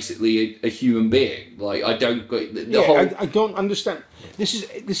 So basically a human being? Like I don't I don't understand. This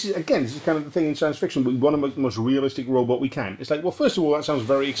is kind of the thing in science fiction. We want to make the most realistic robot we can. It's like, well, first of all, that sounds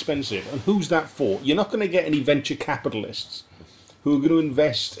very expensive, and who's that for? You're not going to get any venture capitalists who are going to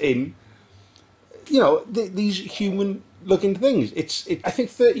invest in, these human-looking things. I think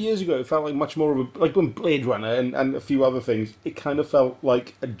 30 years ago, it felt like much more of a, like when Blade Runner and a few other things, it kind of felt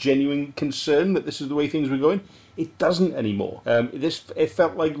like a genuine concern that this is the way things were going. It doesn't anymore. It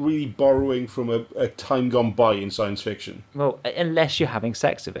felt like really borrowing from a time gone by in science fiction. Well, unless you're having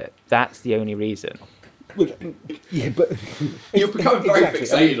sex with it, that's the only reason. Yeah, but you're becoming very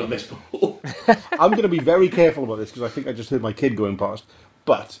fixated on this, Paul. I'm going to be very careful about this because I think I just heard my kid going past.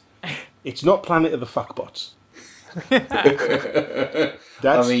 But it's not Planet of the Fuckbots. That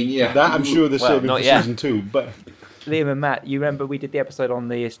I'm sure they're saving for season 2. But Liam and Matt, you remember we did the episode on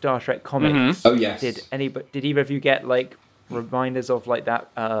the Star Trek comics? Mm-hmm. Oh yes. Did either of you get reminders of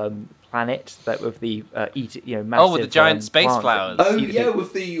that planet that with the massive? Oh, with the giant space plants flowers. Oh yeah,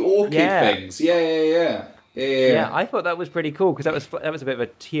 with the orchid things. Yeah. Yeah, I thought that was pretty cool because that was a bit of a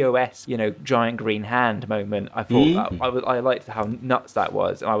TOS, giant green hand moment. I thought I liked how nuts that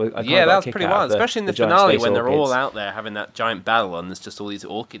was. I that was pretty wild, especially in the finale when they're all out there having that giant battle and there's just all these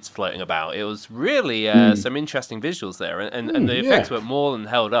orchids floating about. It was really some interesting visuals there, and the effects were more than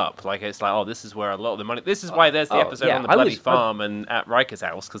held up. Like it's like, this is where a lot of the money. This is why there's the episode on the bloody farm and at Riker's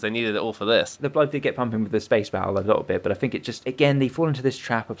house because they needed it all for this. The blood did get pumping with the space battle a little bit, but I think it just again they fall into this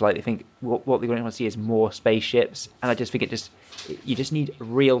trap of like they think what they want to see is more spaceships, and I just think you just need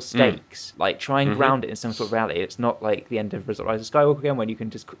real stakes. Like try and ground it in some sort of reality. It's not like the end of Rise of Skywalker again when you can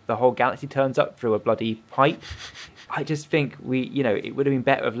just the whole galaxy turns up through a bloody pipe. I just think it would have been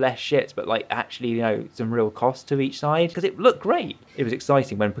better with less ships, but like actually some real cost to each side because it looked great. It was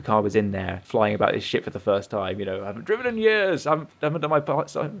exciting when Picard was in there flying about his ship for the first time. I haven't driven in years. I haven't done my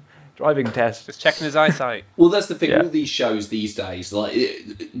driving test. Just checking his eyesight. Well, that's the thing. All these shows these days, like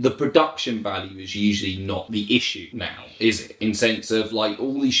the production value is usually not the issue now, is it? In sense of like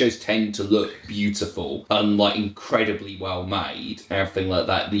all these shows tend to look beautiful and like incredibly well made, everything like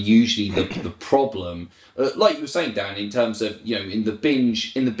that. They're usually the problem. Like you were saying, Dan, in terms of in the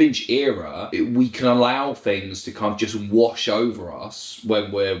binge era, we can allow things to kind of just wash over us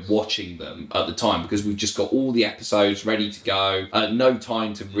when we're watching them at the time because we've just got all the episodes ready to go, no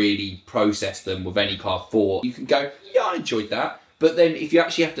time to really process them with any kind of thought. You can go, yeah, I enjoyed that. But then if you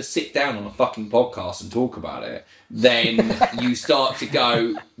actually have to sit down on a fucking podcast and talk about it, then you start to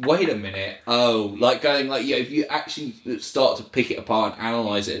go, wait a minute. If you actually start to pick it apart and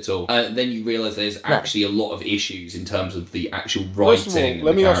analyse it at all, then you realise there's actually a lot of issues in terms of the actual writing. First of all,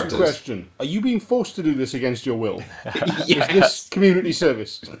 let me ask you a question. Are you being forced to do this against your will? Yes. Is this community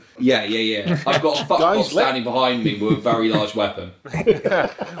service? Yeah. I've got a fuckbot standing behind me with a very large weapon.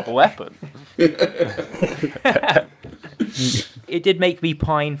 Weapon? It did make me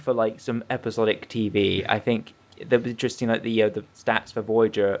pine for like some episodic TV. I think that was interesting, like the stats for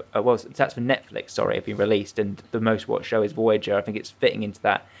Voyager, stats for Netflix, have been released, and the most watched show is Voyager. I think it's fitting into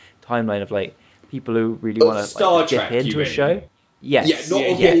that timeline of like people who really want to dip into a show. Yes. Yeah, not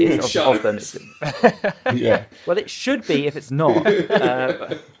a whole show. Of them. Yeah. Well, it should be if it's not.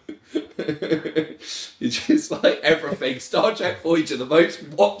 It's just like everything. Star Trek Voyager, the most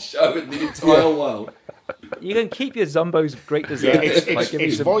watched show in the entire world. You can keep your Zumbos great dessert.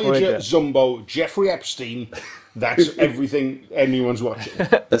 It's Voyager, Zumbo, Jeffrey Epstein. That's everything anyone's watching.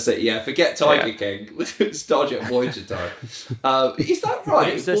 That's it, yeah. Forget Tiger King. Star Trek Voyager time. Is that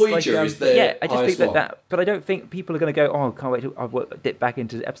right? Voyager is the I just think that, but I don't think people are going to go, oh, can't wait to dip back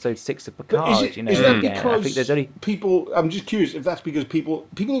into episode 6 of Picard. Is that again. because I think there's only people, I'm just curious if that's because people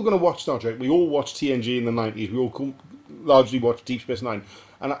are going to watch Star Trek. We all watched TNG in the 90s. We all largely watched Deep Space Nine.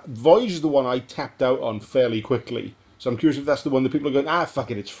 And Voyager is the one I tapped out on fairly quickly. So I'm curious if that's the one that people are going, fuck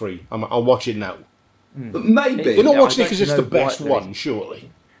it, it's free. I'll watch it now. Maybe. They're not watching it because it's the best one,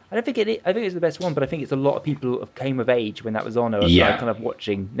 surely. I don't think it is. I think it's the best one, but I think it's a lot of people who came of age when that was on, or kind of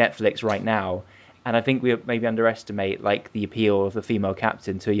watching Netflix right now. And I think we maybe underestimate like the appeal of the female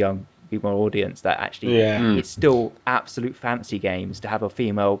captain to a young female audience. That actually, it's still absolute fantasy games to have a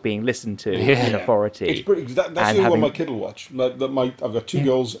female being listened to in authority. It's pretty. That's the only one my kid will watch. I've got two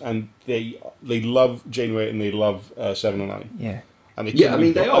girls, and they love Janeway and they love 7 and 9. Yeah. And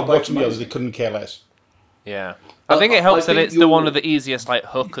they they are watching the others. They couldn't care less. Yeah. I think it helps that it's the one of the easiest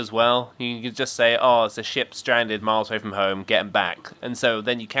hook as well. You can just say, it's a ship stranded miles away from home, get them back. And so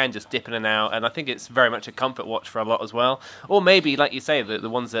then you can just dip in and out. And I think it's very much a comfort watch for a lot as well. Or maybe, like you say, the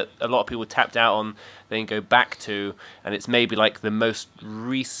ones that a lot of people tapped out on, they can go back to. And it's maybe like the most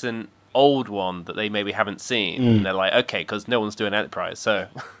recent old one that they maybe haven't seen. And they're like, okay, because no one's doing Enterprise, so...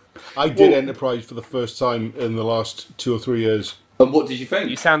 I did Enterprise for the first time in the last 2 or 3 years. And what did you think?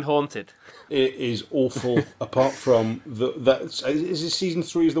 You sound haunted. It is awful. Apart from is it season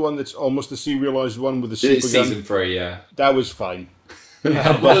 3 is the one that's almost the serialized one with the super gun? Season 3, yeah. That was fine.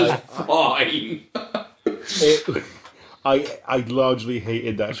 That was fine. I largely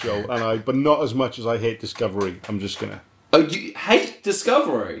hated that show, but not as much as I hate Discovery. I'm just gonna. Oh, you hate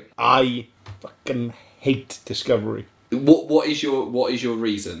Discovery? I fucking hate Discovery. What is your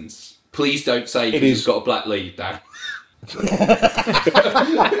reasons? Please don't say because it's got a black lead, Dan.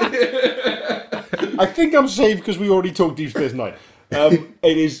 I think I'm safe because we already talked Deep Space Nine.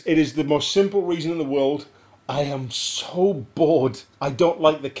 It is the most simple reason in the world. I am so bored. I don't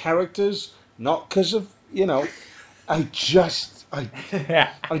like the characters, not because of I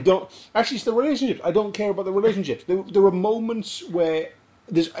don't. Actually, it's the relationships. I don't care about the relationships. There are moments where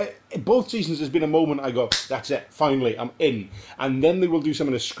in both seasons there's been a moment I go, that's it, finally, I'm in. And then they will do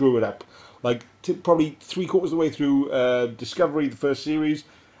something to screw it up. Like probably 3/4 of the way through Discovery, the first series,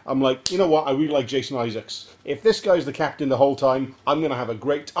 I'm like, you know what? I really like Jason Isaacs. If this guy's the captain the whole time, I'm going to have a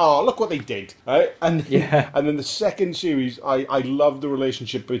great... Oh, look what they did. Right? And then the second series, I love the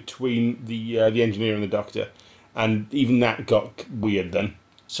relationship between the engineer and the doctor. And even that got weird then.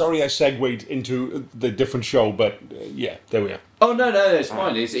 Sorry I segued into the different show, but yeah, there we are. Oh no, it's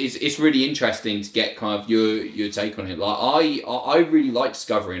fine. It's really interesting to get kind of your take on it. Like I really like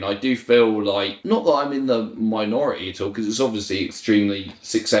Discovery, and I do feel like, not that I'm in the minority at all, because it's obviously an extremely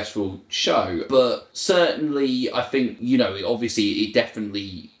successful show, but certainly I think, you know, obviously it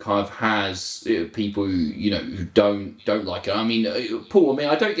definitely kind of has people who don't like it. I mean, Paul,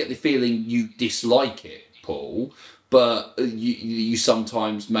 I don't get the feeling you dislike it, Paul. But you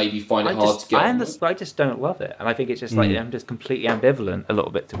sometimes maybe find it hard to get on. I just don't love it, and I think it's just like I'm just completely ambivalent a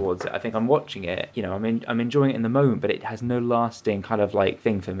little bit towards it. I think I'm watching it, I'm enjoying it in the moment, but it has no lasting kind of like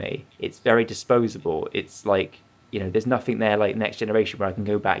thing for me. It's very disposable. It's like, there's nothing there like Next Generation where I can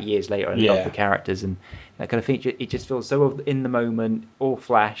go back years later and love the characters and that kind of thing. It just feels so in the moment, all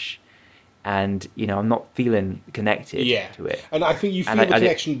flash. And I'm not feeling connected to it. And I think you feel the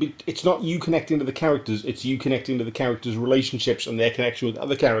connection. But it's not you connecting to the characters; it's you connecting to the characters' relationships and their connection with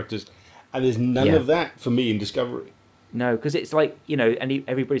other characters. And there's none of that for me in Discovery. No, because it's like and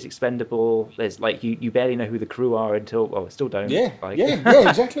everybody's expendable. There's like you barely know who the crew are until I still don't. Yeah, like,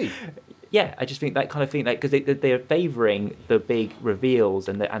 exactly. Yeah, I just think that kind of thing, like, because they're favouring the big reveals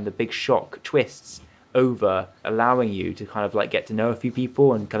and the big shock twists over allowing you to kind of like get to know a few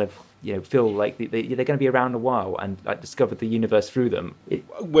people and kind of feel like they're going to be around a while and like discover the universe through them.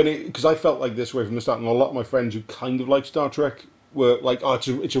 Because I felt like this way from the start, and a lot of my friends who kind of like Star Trek were like, "Oh,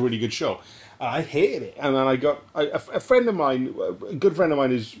 it's a really good show." And I hated it, and then I got a friend of mine, a good friend of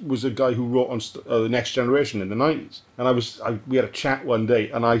mine, was a guy who wrote on the Next Generation in the 90s, and we had a chat one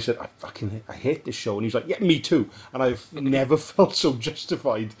day, and I said, I hate this show, and he's like, yeah, me too, and I've never felt so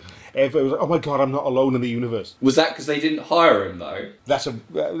justified. Ever. It was like, oh my god, I'm not alone in the universe. Was that because they didn't hire him though? That's an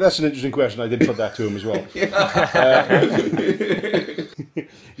interesting question. I did put that to him as well.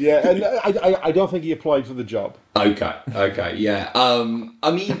 Yeah, and I don't think he applied for the job. Okay, yeah.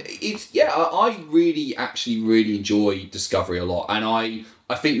 I mean, I really enjoy Discovery a lot, and I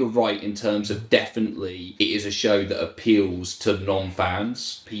think you're right in terms of definitely it is a show that appeals to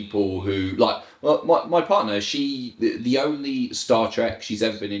non-fans, people who like. Well, my partner, the only Star Trek she's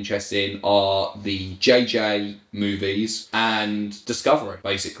ever been interested in are the JJ movies and Discovery,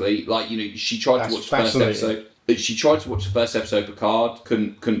 basically. Like, she tried to watch the first episode. She tried to watch the first episode of Picard,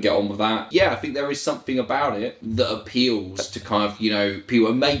 couldn't get on with that. Yeah, I think there is something about it that appeals to kind of, people,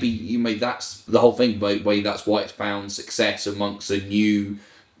 and maybe that's the whole thing, maybe that's why it's found success amongst a new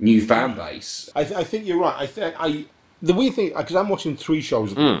fan base. I think you're right. The weird thing, because I'm watching 3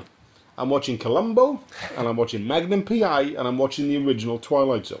 shows at the moment. I'm watching Columbo, and I'm watching Magnum P.I., and I'm watching the original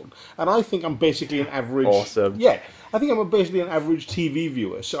Twilight Zone. And I think I'm basically an average... Awesome. Yeah, I think I'm basically an average TV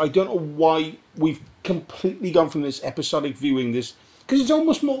viewer. So I don't know why we've completely gone from this episodic viewing, because it's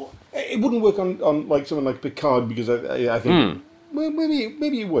almost more... It wouldn't work on like something like Picard, because I think... Well,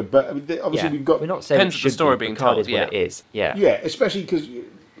 maybe it would, but obviously we've got... We're not saying depends on the story being told, is what it is. Yeah. Yeah, especially because...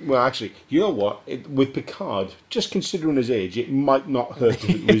 Well, actually, you know what? With Picard, just considering his age, it might not hurt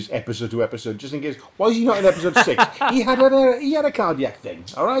if it was episode to episode, just in case. Why is he not in episode 6? He had a cardiac thing,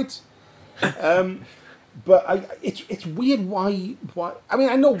 all right? But it's weird why. I mean,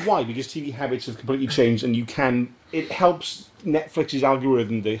 I know why, because TV habits have completely changed, and it helps Netflix's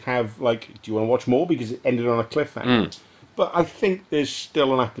algorithm to have, like, do you want to watch more? Because it ended on a cliffhanger. But I think there's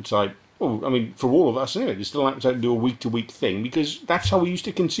still an appetite. Well, I mean, for all of us, anyway, there's still an appetite to do a week-to-week thing, because that's how we used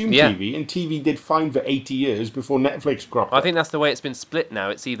to consume TV, and TV did fine for 80 years before Netflix cropped up. I think that's the way it's been split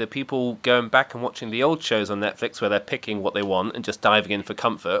now. It's either people going back and watching the old shows on Netflix where they're picking what they want and just diving in for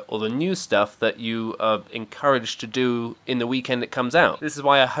comfort, or the new stuff that you are encouraged to do in the weekend it comes out. This is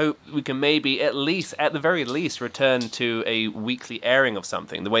why I hope we can maybe at the very least, return to a weekly airing of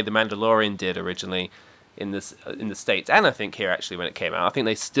something, the way The Mandalorian did originally in the States, and I think here actually when it came out, I think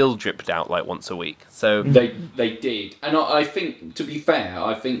they still dripped out like once a week. So they did, and I think, to be fair,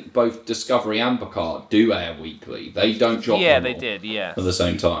 I think both Discovery and Picard do air weekly. They don't drop. Yeah, they did. Yeah, at the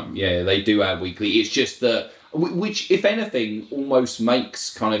same time. Yeah, they do air weekly. It's just that, which, if anything, almost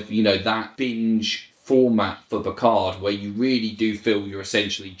makes kind of that binge format for Picard, where you really do feel you're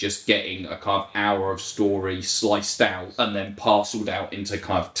essentially just getting a kind of hour of story sliced out and then parcelled out into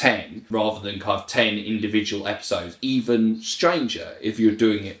kind of 10, rather than kind of 10 individual episodes. Even stranger if you're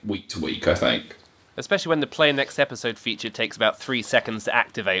doing it week to week, I think. Especially when the play next episode feature takes about 3 seconds to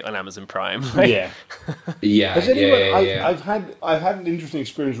activate on Amazon Prime. Yeah. Yeah. I've had an interesting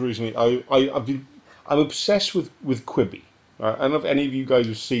experience recently. I'm obsessed with Quibi. I don't know if any of you guys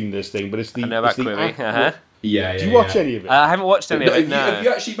have seen this thing, but it's the. I know about it's the Quibi. act- Yeah. Do you watch any of it? I haven't watched any of it. No. Have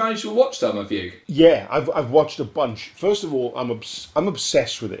you actually managed to watch some? Have you? Yeah, I've watched a bunch. First of all, I'm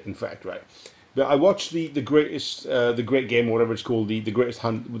obsessed with it. In fact, right. But I watched the greatest, the Great Game, or whatever it's called, the greatest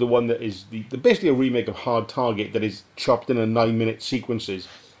hunt, the one that is the basically a remake of Hard Target that is chopped in a 9-minute sequences,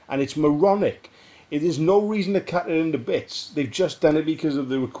 and it's moronic. It is no reason to cut it into bits. They've just done it because of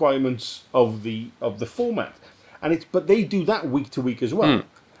the requirements of the format, but they do that week to week as well,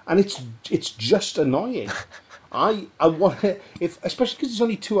 and it's just annoying. I want to, especially because it's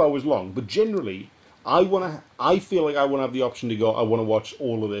only 2 hours long, but generally I feel like I want to have the option to go. I want to watch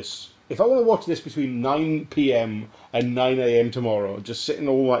all of this. If I want to watch this between 9 p.m. and 9 a.m. tomorrow, just sitting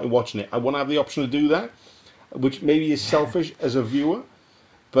all night and watching it, I want to have the option to do that, which maybe is selfish as a viewer,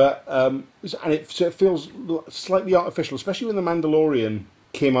 but it feels slightly artificial, especially when The Mandalorian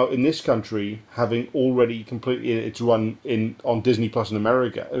came out in this country, having already completed its run on Disney Plus in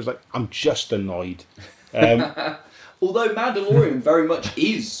America. It was like, I'm just annoyed. Although Mandalorian very much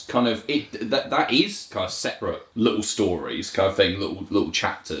is kind of that is kind of separate little stories, kind of thing, little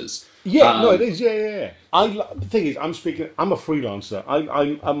chapters. Yeah, no, it is. Yeah. The thing is, I'm a freelancer.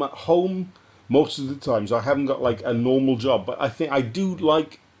 I'm at home most of the time, so I haven't got like a normal job. But I think I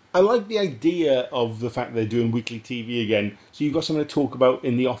like the idea of the fact they're doing weekly TV again. So you've got something to talk about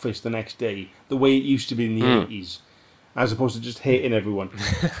in the office the next day, the way it used to be in the 80s. As opposed to just hating everyone.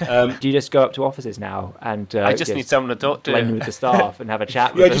 Do you just go up to offices now and I just need someone to talk to. Blend with the staff and have a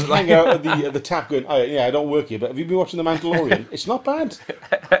chat with them? Just hang out at the tap going, oh, yeah, I don't work here, but have you been watching The Mandalorian? It's not bad.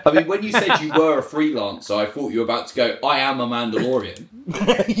 I mean, when you said you were a freelancer, I thought you were about to go, I am a Mandalorian.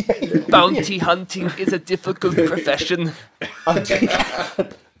 Bounty hunting is a difficult profession.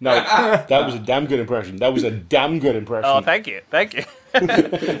 No, that was a damn good impression. Oh, thank you.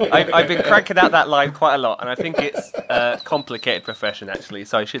 I've been cranking out that line quite a lot, and I think it's a complicated profession, actually,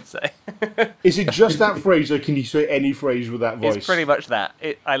 so I should say. Is it just that phrase, or can you say any phrase with that voice? It's pretty much that.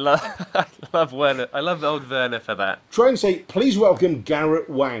 I love Werner. I love old Werner for that. Try and say, please welcome Garrett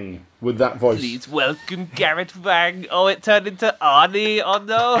Wang with that voice. Please welcome Garrett Wang. Oh, it turned into Arnie. Oh,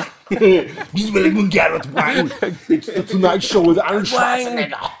 no. Please welcome Garrett Wang. It's the Tonight Show with Aaron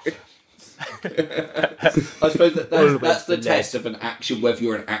Schwarzenegger. I suppose that's the test of whether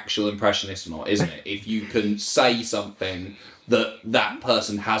you're an actual impressionist or not, isn't it? If you can say something that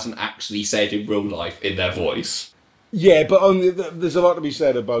person hasn't actually said in real life in their voice. Yeah, but there's a lot to be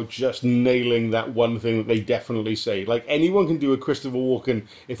said about just nailing that one thing that they definitely say. Like, anyone can do a Christopher Walken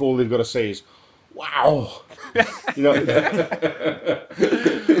if all they've got to say is, wow. You know?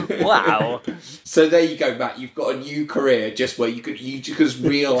 Wow. So there you go, Matt. You've got a new career just where you just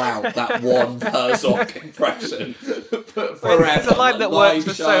reel out that one Herzog impression forever. It's a line that works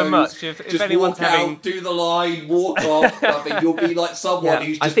for so much. If just anyone's walk having... out, do the line, walk off. I think you'll be like someone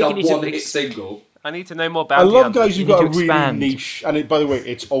who's just done one hit single. I need to know more about I love guys who've got a really niche, and by the way,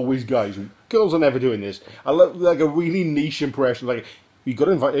 it's always guys. Girls are never doing this. I love like a really niche impression, like. You've got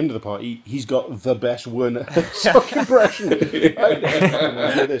to invite him to the party. He's got the best Werner Herzog impression.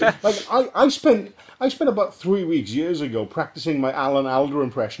 I spent about 3 weeks years ago practicing my Alan Alda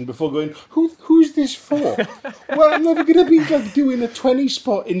impression before going, who's this for? Well, I'm never going to be like doing a 20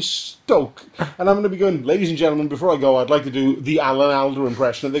 spot in Stoke, and I'm going to be going, ladies and gentlemen, before I go, I'd like to do the Alan Alda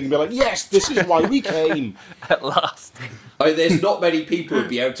impression, and they can be like, yes, this is why we came. At last. I mean, there's not many people who'd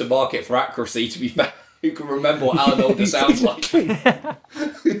be able to market for accuracy, to be fair. Who can remember what Alan Alda sounds like?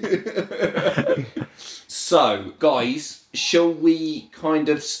 So, guys, shall we kind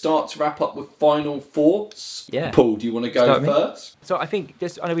of start to wrap up with final thoughts? Yeah. Paul, do you want to go first? So I think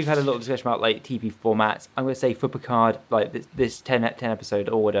I know we've had a lot of discussion about like TV formats. I'm going to say for Picard, like this 10 episode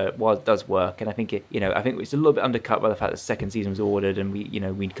order does work, and I think I think it's a little bit undercut by the fact that the second season was ordered, and we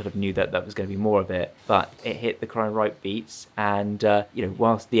kind of knew that was going to be more of it, but it hit the kind of right beats, and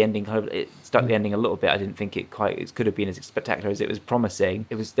whilst the ending it stuck the ending a little bit, I didn't think it could have been as spectacular as it was promising.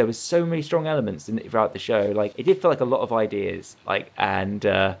 There was so many strong elements throughout the show. Like it did feel like a lot of ideas, and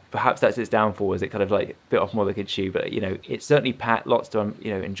perhaps that's its downfall, as it kind of like bit off more than it could chew. But it certainly packed lots to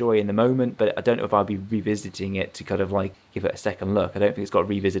enjoy in the moment. But I don't know if I'll be revisiting it to kind of like give it a second look. I don't think it's got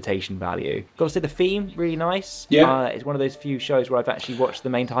revisitation value. Got to say the theme really nice. Yeah, it's one of those few shows where I've actually watched the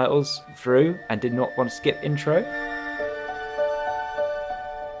main titles through and did not want to skip intro.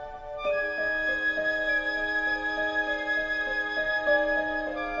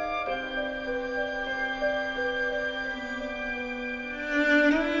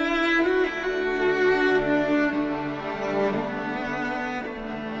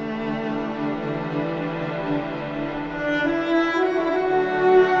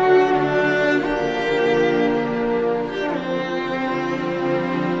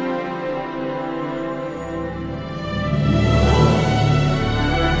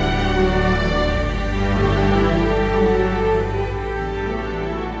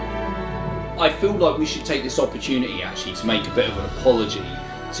 I feel like we should take this opportunity actually to make a bit of an apology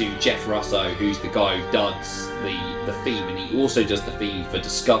to Jeff Russo, who's the guy who does the theme, and he also does the theme for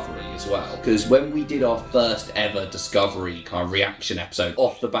Discovery as well. Because when we did our first ever Discovery kind of reaction episode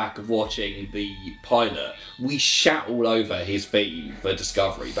off the back of watching the pilot, we shat all over his theme for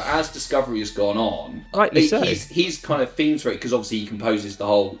Discovery. But as Discovery has gone on, his kind of themes for it, because obviously he composes the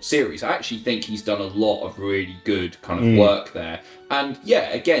whole series, I actually think he's done a lot of really good kind of work there. And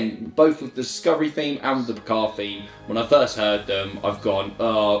yeah, again, both with the Discovery theme and with the Picard theme, when I first heard them, I've gone,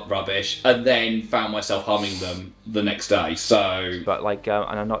 oh, rubbish, and then found myself humming them the next day. So, but like,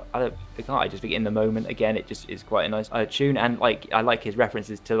 and I just think in the moment again, it just is quite a nice tune, and like I like his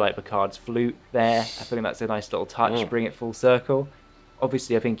references to like Picard's flute there. I think that's a nice little touch, bring it full circle.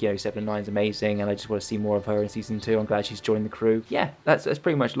 Obviously, I think 7 and 9 is amazing, and I just want to see more of her in season 2. I'm glad she's joined the crew. Yeah, that's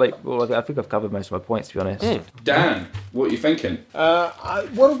pretty much like. Well, I think I've covered most of my points, to be honest. Dan, what are you thinking?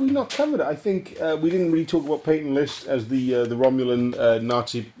 What have we not covered? I think we didn't really talk about Peyton List as the Romulan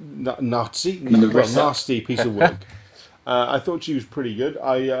nasty piece of work. I thought she was pretty good.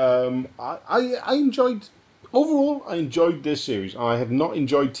 I enjoyed. Overall, I enjoyed this series. I have not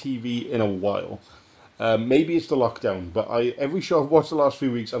enjoyed TV in a while. Maybe it's the lockdown, but every show I've watched the last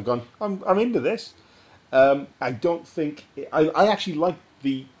few weeks, I've gone, I'm into this. I don't think... I actually like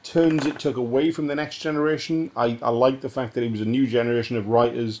the turns it took away from the Next Generation. I like the fact that it was a new generation of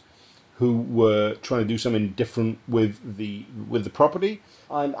writers who were trying to do something different with the property.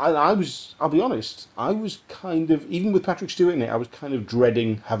 And I was, I'll be honest, I was kind of, even with Patrick Stewart in it, I was kind of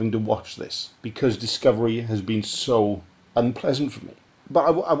dreading having to watch this because Discovery has been so unpleasant for me. But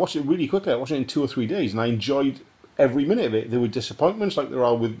I watched it really quickly. I watched it in 2 or 3 days, and I enjoyed every minute of it. There were disappointments, like there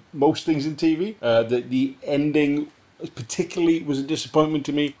are with most things in TV. The ending, particularly, was a disappointment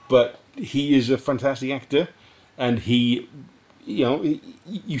to me. But he is a fantastic actor, and you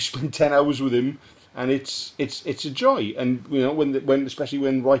spend 10 hours with him, and it's a joy. And when especially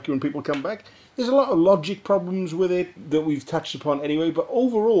when Riker and people come back, there's a lot of logic problems with it that we've touched upon anyway. But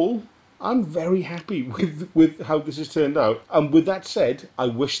overall, I'm very happy with how this has turned out. And with that said, I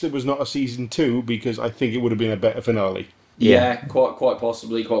wish there was not a season 2 because I think it would have been a better finale. Yeah, quite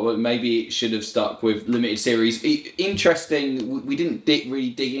possibly. Maybe it should have stuck with limited series. Interesting, we didn't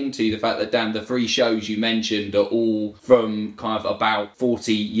really dig into the fact that, Dan, the 3 shows you mentioned are all from kind of about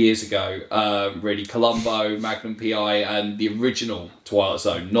 40 years ago. Really, Columbo, Magnum P.I. and the original Twilight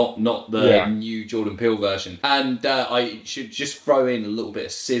Zone, not the new Jordan Peele version. And I should just throw in a little bit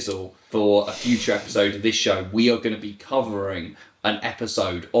of sizzle for a future episode of this show. We are going to be covering an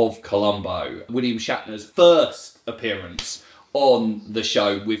episode of Columbo, William Shatner's first appearance on the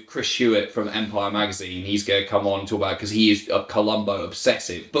show with Chris Hewitt from Empire Magazine. He's going to come on and talk about it because he is a Columbo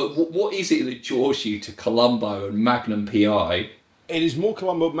obsessive. But what is it that draws you to Columbo and Magnum P.I.? It is more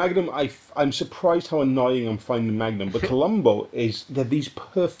Columbo. Magnum, I'm surprised how annoying I'm finding Magnum. But Columbo they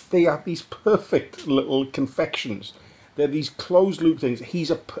are these perfect little confections. They're these closed loop things. He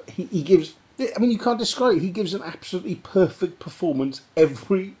gives... I mean, you can't describe it. He gives an absolutely perfect performance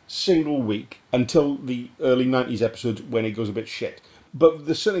every single week until the early 90s episodes when it goes a bit shit. But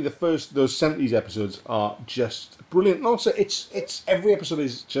certainly those 70s episodes are just brilliant. And also, it's every episode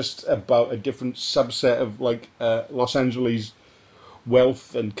is just about a different subset of Los Angeles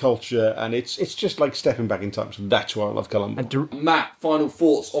wealth and culture, and it's just like stepping back in time. So that's why I love Columbo. Matt, final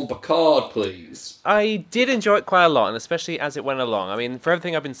thoughts on Picard, please. I did enjoy it quite a lot, and especially as it went along. I mean, for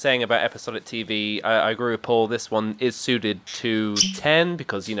everything I've been saying about episodic TV, I agree with Paul. This one is suited to 10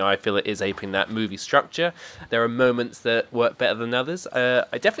 because, I feel it is aping that movie structure. There are moments that work better than others.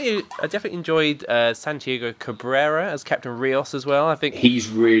 I definitely enjoyed Santiago Cabrera as Captain Rios as well. I think he's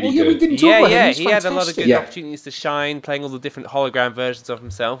really good. He had a lot of good opportunities to shine, playing all the different hologram versions of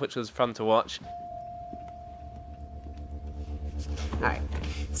himself, which was fun to watch. Alright,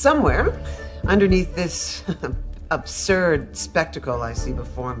 somewhere underneath this absurd spectacle I see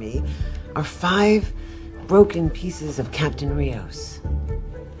before me are 5 broken pieces of Captain Rios.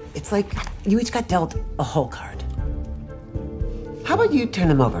 It's like you each got dealt a whole card. How about you turn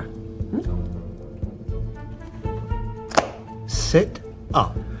them over? Sit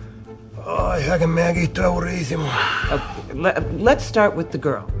up. Ay, Maggie, let's start with the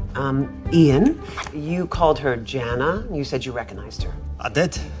girl. Ian, you called her Jana. You said you recognized her. I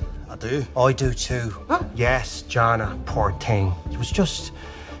did. I do. I do too. Huh? Yes, Jana, poor thing. It was just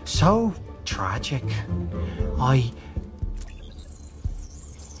so tragic.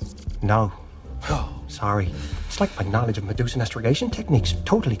 No. Sorry. It's like my knowledge of Medusan astrogation techniques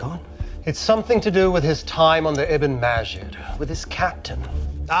totally gone. It's something to do with his time on the Ibn Majid, with his captain.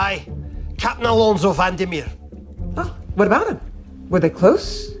 Aye. Captain Alonso Van der Meer. Oh, what about him? Were they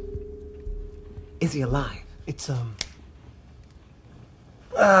close? Is he alive? It's, the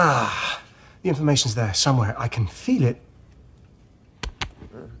information's there somewhere. I can feel it.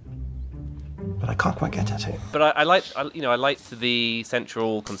 But I can't quite get at it. But I liked the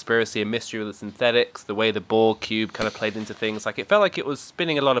central conspiracy and mystery of the synthetics, the way the Borg cube kind of played into things. Like, it felt like it was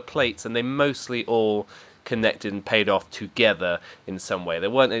spinning a lot of plates, and they mostly all connected and paid off together in some way.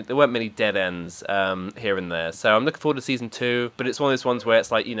 There weren't many dead ends here and there. So I'm looking forward to season 2. But it's one of those ones where it's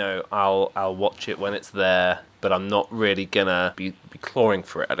like, I'll watch it when it's there, but I'm not really gonna be clawing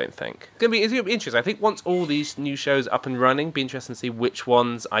for it, I don't think. It's gonna be interesting. I think once all these new shows are up and running, be interesting to see which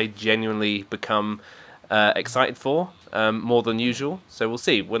ones I genuinely become excited for more than usual. So we'll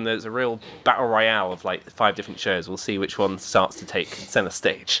see. When there's a real battle royale of like 5 different shows, we'll see which one starts to take center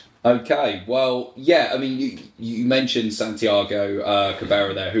stage. Okay, well, yeah, I mean, you mentioned Santiago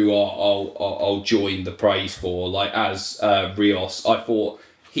Cabrera there, who I'll join the praise for. Like, as Rios, I thought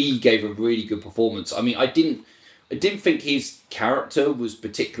he gave a really good performance. I mean, I didn't think his character was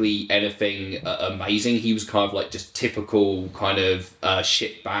particularly anything amazing. He was kind of like just typical kind of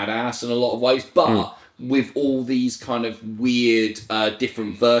shit badass in a lot of ways, but with all these kind of weird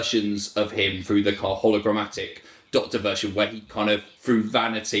different versions of him through the kind of hologrammatic Doctor version, where he kind of, through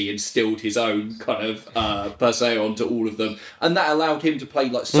vanity, instilled his own kind of persona onto all of them, and that allowed him to play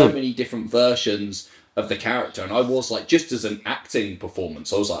like so many different versions of the character. And I was like, just as an acting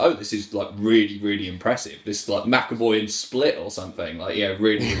performance, I was like, oh, this is like really, really impressive. This is like McAvoy in Split or something. Like, yeah,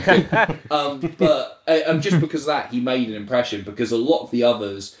 really good. But just because of that, he made an impression, because a lot of the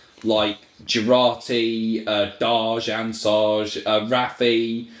others, like Girardi, Daj, Ansaj,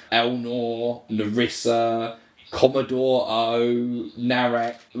 Raffi, Elnor, Narissa, Commodore O,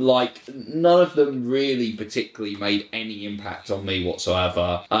 Narek, like, none of them really particularly made any impact on me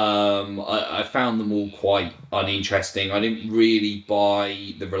whatsoever. I found them all quite uninteresting. I didn't really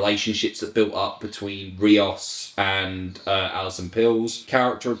buy the relationships that built up between Rios and Alison Pill's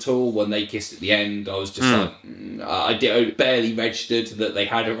character at all. When they kissed at the end, I was just like, I barely registered that they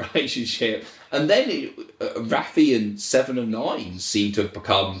had a relationship. And then Raffi and Seven of Nine seemed to have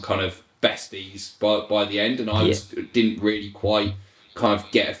become kind of besties by the end, and I didn't really quite kind of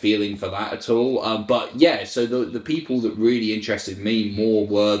get a feeling for that at all. But yeah, so the people that really interested me more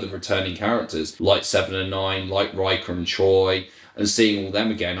were the returning characters, like 7 and 9, like Riker and Troy, and seeing all them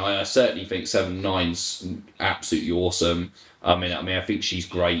again. I certainly think 7 and 9's absolutely awesome. I mean, I think she's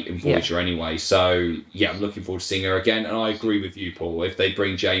great in Voyager anyway. So, yeah, I'm looking forward to seeing her again. And I agree with you, Paul. If they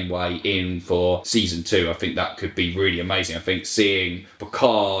bring Janeway in for season 2, I think that could be really amazing. I think seeing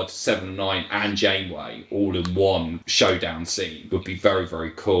Picard, 7 and 9, and Janeway all in one showdown scene would be very,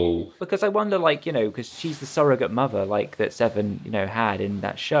 very cool. Because I wonder, like, because she's the surrogate mother, like, that 7, had in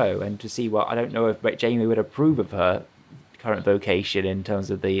that show. And to see I don't know if Janeway would approve of her current vocation in terms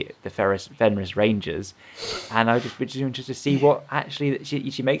of the Fenris Rangers, and I'd just be interested to see what actually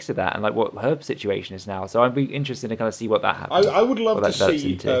she makes of that, and like what her situation is now. So I'd be interested to kind of see what that happens. I would love to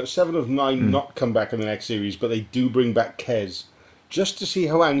see 7 of 9 not come back in the next series, but they do bring back Kez, just to see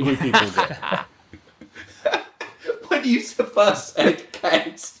how angry people get. When you first said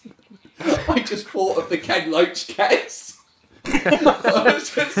Kez, I just thought of the Ken Loach Kez. I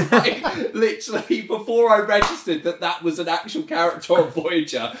was just like, literally, before I registered that was an actual character on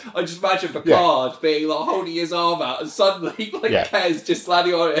Voyager, I just imagine Picard being like holding his arm out, and suddenly Kez just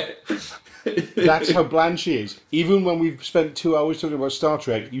landing on it. That's how bland she is. Even when we've spent 2 hours talking about Star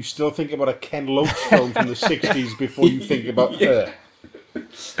Trek, you still think about a Ken Loach film from the 60s before you think about her.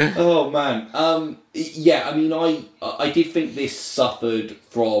 Oh man, yeah. I mean, I did think this suffered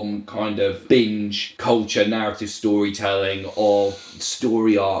from kind of binge culture, narrative storytelling of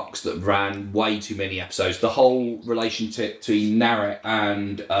story arcs that ran way too many episodes. The whole relationship between Narek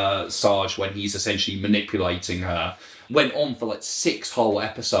and Sarge, when he's essentially manipulating her, went on for like 6 whole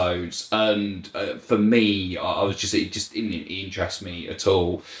episodes, and for me, I was just, it just didn't interest me at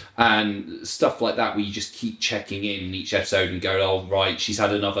all. And stuff like that, where you just keep checking in each episode and go, oh right, she's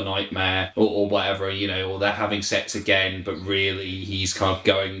had another nightmare or whatever, or they're having sex again, but really he's kind of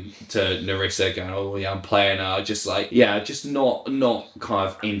going to Narissa going, oh yeah, I'm playing her. Just like, yeah, just not kind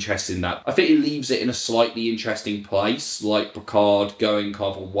of interested in that. I think it leaves it in a slightly interesting place, like Picard going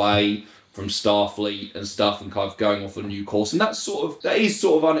kind of away from Starfleet and stuff and kind of going off on a new course, and that is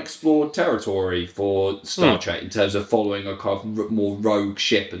sort of unexplored territory for Star Trek in terms of following a kind of more rogue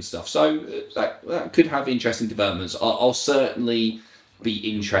ship and stuff. So that could have interesting developments. I'll certainly be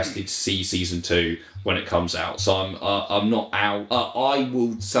interested to see season 2 when it comes out. So I'm not out. I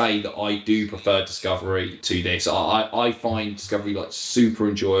will say that I do prefer Discovery to this. I find Discovery like super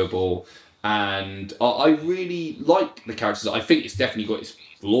enjoyable, and I really like the characters. I think it's definitely got its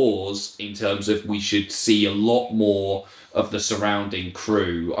flaws in terms of we should see a lot more of the surrounding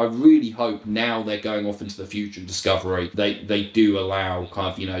crew. I really hope now they're going off into the future in Discovery, they do allow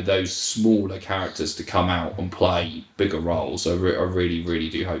kind of, you know, those smaller characters to come out and play bigger roles. I really, really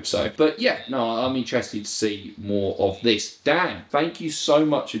do hope so. But yeah, no, I'm interested to see more of this. Dan, thank you so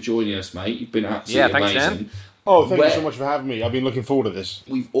much for joining us, mate. You've been absolutely thanks, amazing. Dan. Oh, thank you so much for having me. I've been looking forward to this.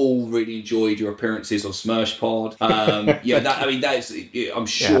 We've all really enjoyed your appearances on Smirsh Pod. I'm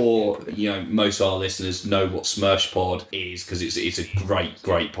sure you know most of our listeners know what Smirsh Pod is because it's a great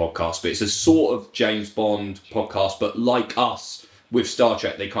podcast. But it's a sort of James Bond podcast, but like us with Star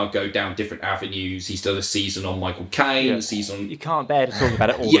Trek, they kind of go down different avenues. He's done a season on Michael Caine, a season. You can't bear to talk about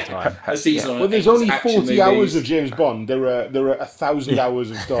it all the time. A season on. Well, there's only action 40 movies. hours of James Bond. There are 1,000 hours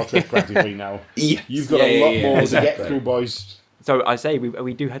of Star Trek practically now. Yes. You've got a lot more to get through, boys. So I say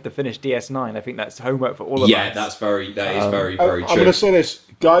we do have to finish DS9. I think that's homework for all of us. Yeah, that is very true. I'm going to say this,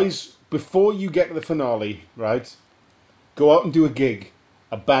 guys. Before you get to the finale, right? Go out and do a gig,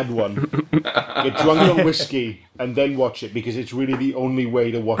 a bad one. Get drunk on whiskey and then watch it because it's really the only way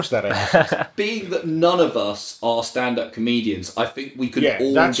to watch that episode. Being that none of us are stand-up comedians, I think we could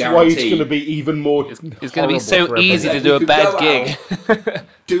all that's guarantee. why it's going to be even more. It's going to be so easy to do a bad gig.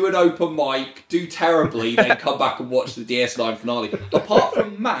 Do an open mic, do terribly, then come back and watch the DS9 finale. Apart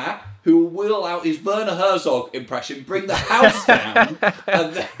from Matt, who will wheel out his Werner Herzog impression, bring the house down,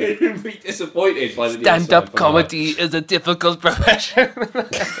 and then be disappointed by the DS9 Stand-up finale. comedy is a difficult profession.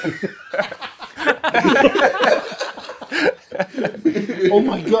 Oh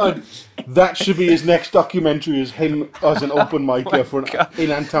my god, that should be his next documentary, is him as an open micer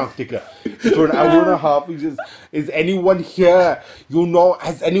in Antarctica for an hour and a half. He says, is anyone here,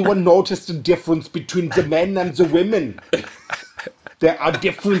 has anyone noticed a difference between the men and the women? There are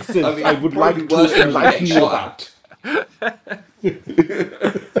differences I would like to enlighten you about.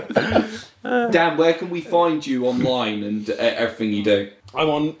 Dan, where can we find you online and everything you do? I'm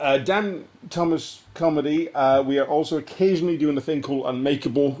on Dan Thomas Comedy. We are also occasionally doing a thing called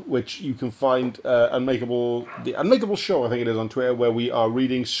Unmakeable, which you can find the Unmakeable Show, I think it is, on Twitter, where we are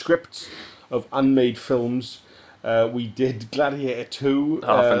reading scripts of unmade films. We did Gladiator 2,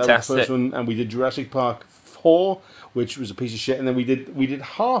 fantastic. that was the first one, and we did Jurassic Park 4, which was a piece of shit, and then we did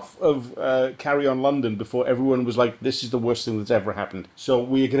half of Carry On London before everyone was like, this is the worst thing that's ever happened. So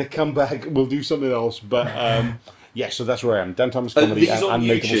we're going to come back, we'll do something else, but yeah, so that's where I am. Dan Thomas Comedy These and on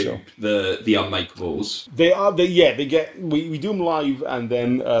Unmakeable YouTube, Show. the Unmakeables. They get we do them live and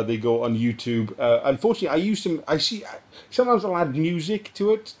then they go on YouTube. Unfortunately, sometimes I'll add music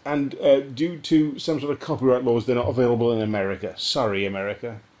to it, and due to some sort of copyright laws, they're not available in America. Sorry,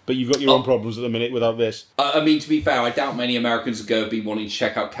 America. But you've got your own problems at the minute without this. I mean, to be fair, I doubt many Americans are going to be wanting to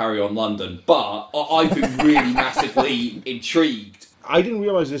check out Carry On London, but I've been really massively intrigued. I didn't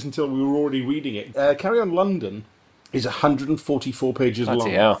realise this until we were already reading it. Carry On London is 144 pages long.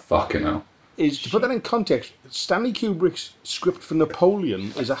 Hell. Fucking hell. To put that in context, Stanley Kubrick's script for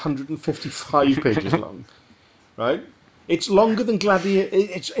Napoleon is 155 pages long, right? It's longer than Gladiator.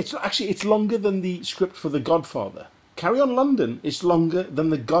 It's longer than the script for The Godfather. Carry On London is longer than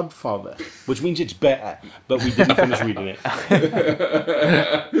The Godfather, which means it's better, but we didn't finish reading it.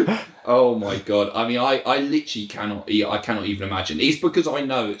 Oh my god! I mean, I literally cannot even imagine. It's because I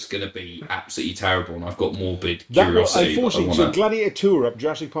know it's going to be absolutely terrible, and I've got morbid curiosity. Unfortunately, so Gladiator 2 are up,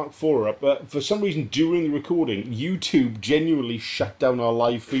 Jurassic Park 4 are up, but for some reason during the recording, YouTube genuinely shut down our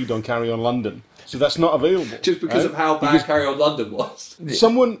live feed on Carry On London. So that's not available. Just because of how bad Carry On London was.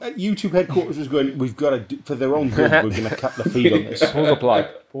 Someone at YouTube headquarters was going, we've got to, for their own good, we're going to cut the feed on this. Pull the plug.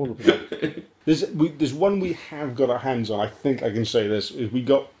 There's one we have got our hands on, I think I can say this, is we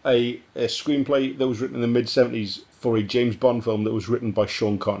got a screenplay that was written in the mid-70s for a James Bond film that was written by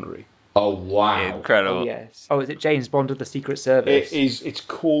Sean Connery. Oh wow! Incredible. Oh, yes. Oh, is it James Bond of the Secret Service? It is. It's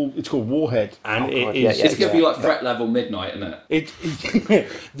called Warhead, and It's going to be like Threat Level Midnight, isn't it?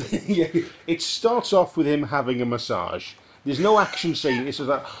 It starts off with him having a massage. There's no action scene. It's just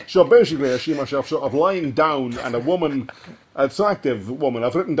that. So basically, I see myself sort of lying down, and a woman, attractive woman,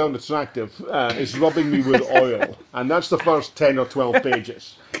 I've written down attractive, is rubbing me with oil, and that's the first 10 or 12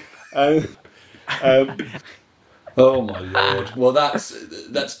 pages. Oh my lord! Well,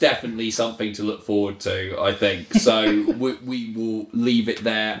 that's definitely something to look forward to, I think. So we will leave it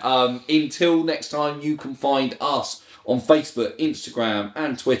there. Until next time, you can find us on Facebook, Instagram,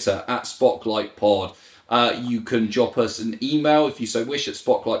 and Twitter at SpotlightPod. You can drop us an email if you so wish at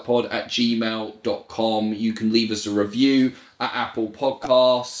spotlightpod@gmail.com. You can leave us a review at Apple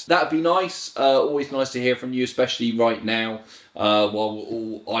Podcasts. That'd be nice. Always nice to hear from you, especially right now. While we're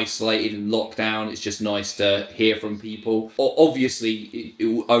all isolated and locked down, it's just nice to hear from people. Obviously, it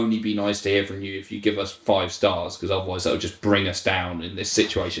will only be nice to hear from you if you give us 5 stars, because otherwise that'll just bring us down in this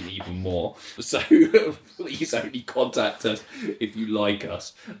situation even more. So please only contact us if you like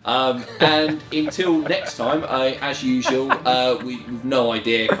us. And until next time, as usual, we've no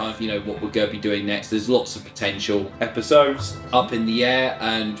idea kind of what we're going to be doing next. There's lots of potential episodes up in the air,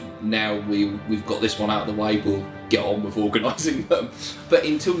 and now we've got this one out of the way. We'll get on with organising them. But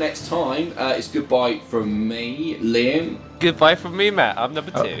until next time, it's goodbye from me, Liam. Goodbye from me, Matt. I'm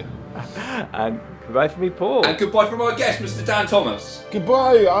number 2. And goodbye from me, Paul. And goodbye from our guest, Mr. Dan Thomas.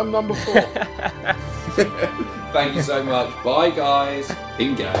 Goodbye, I'm number 4. Thank you so much. Bye, guys.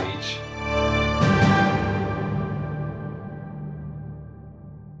 Engage.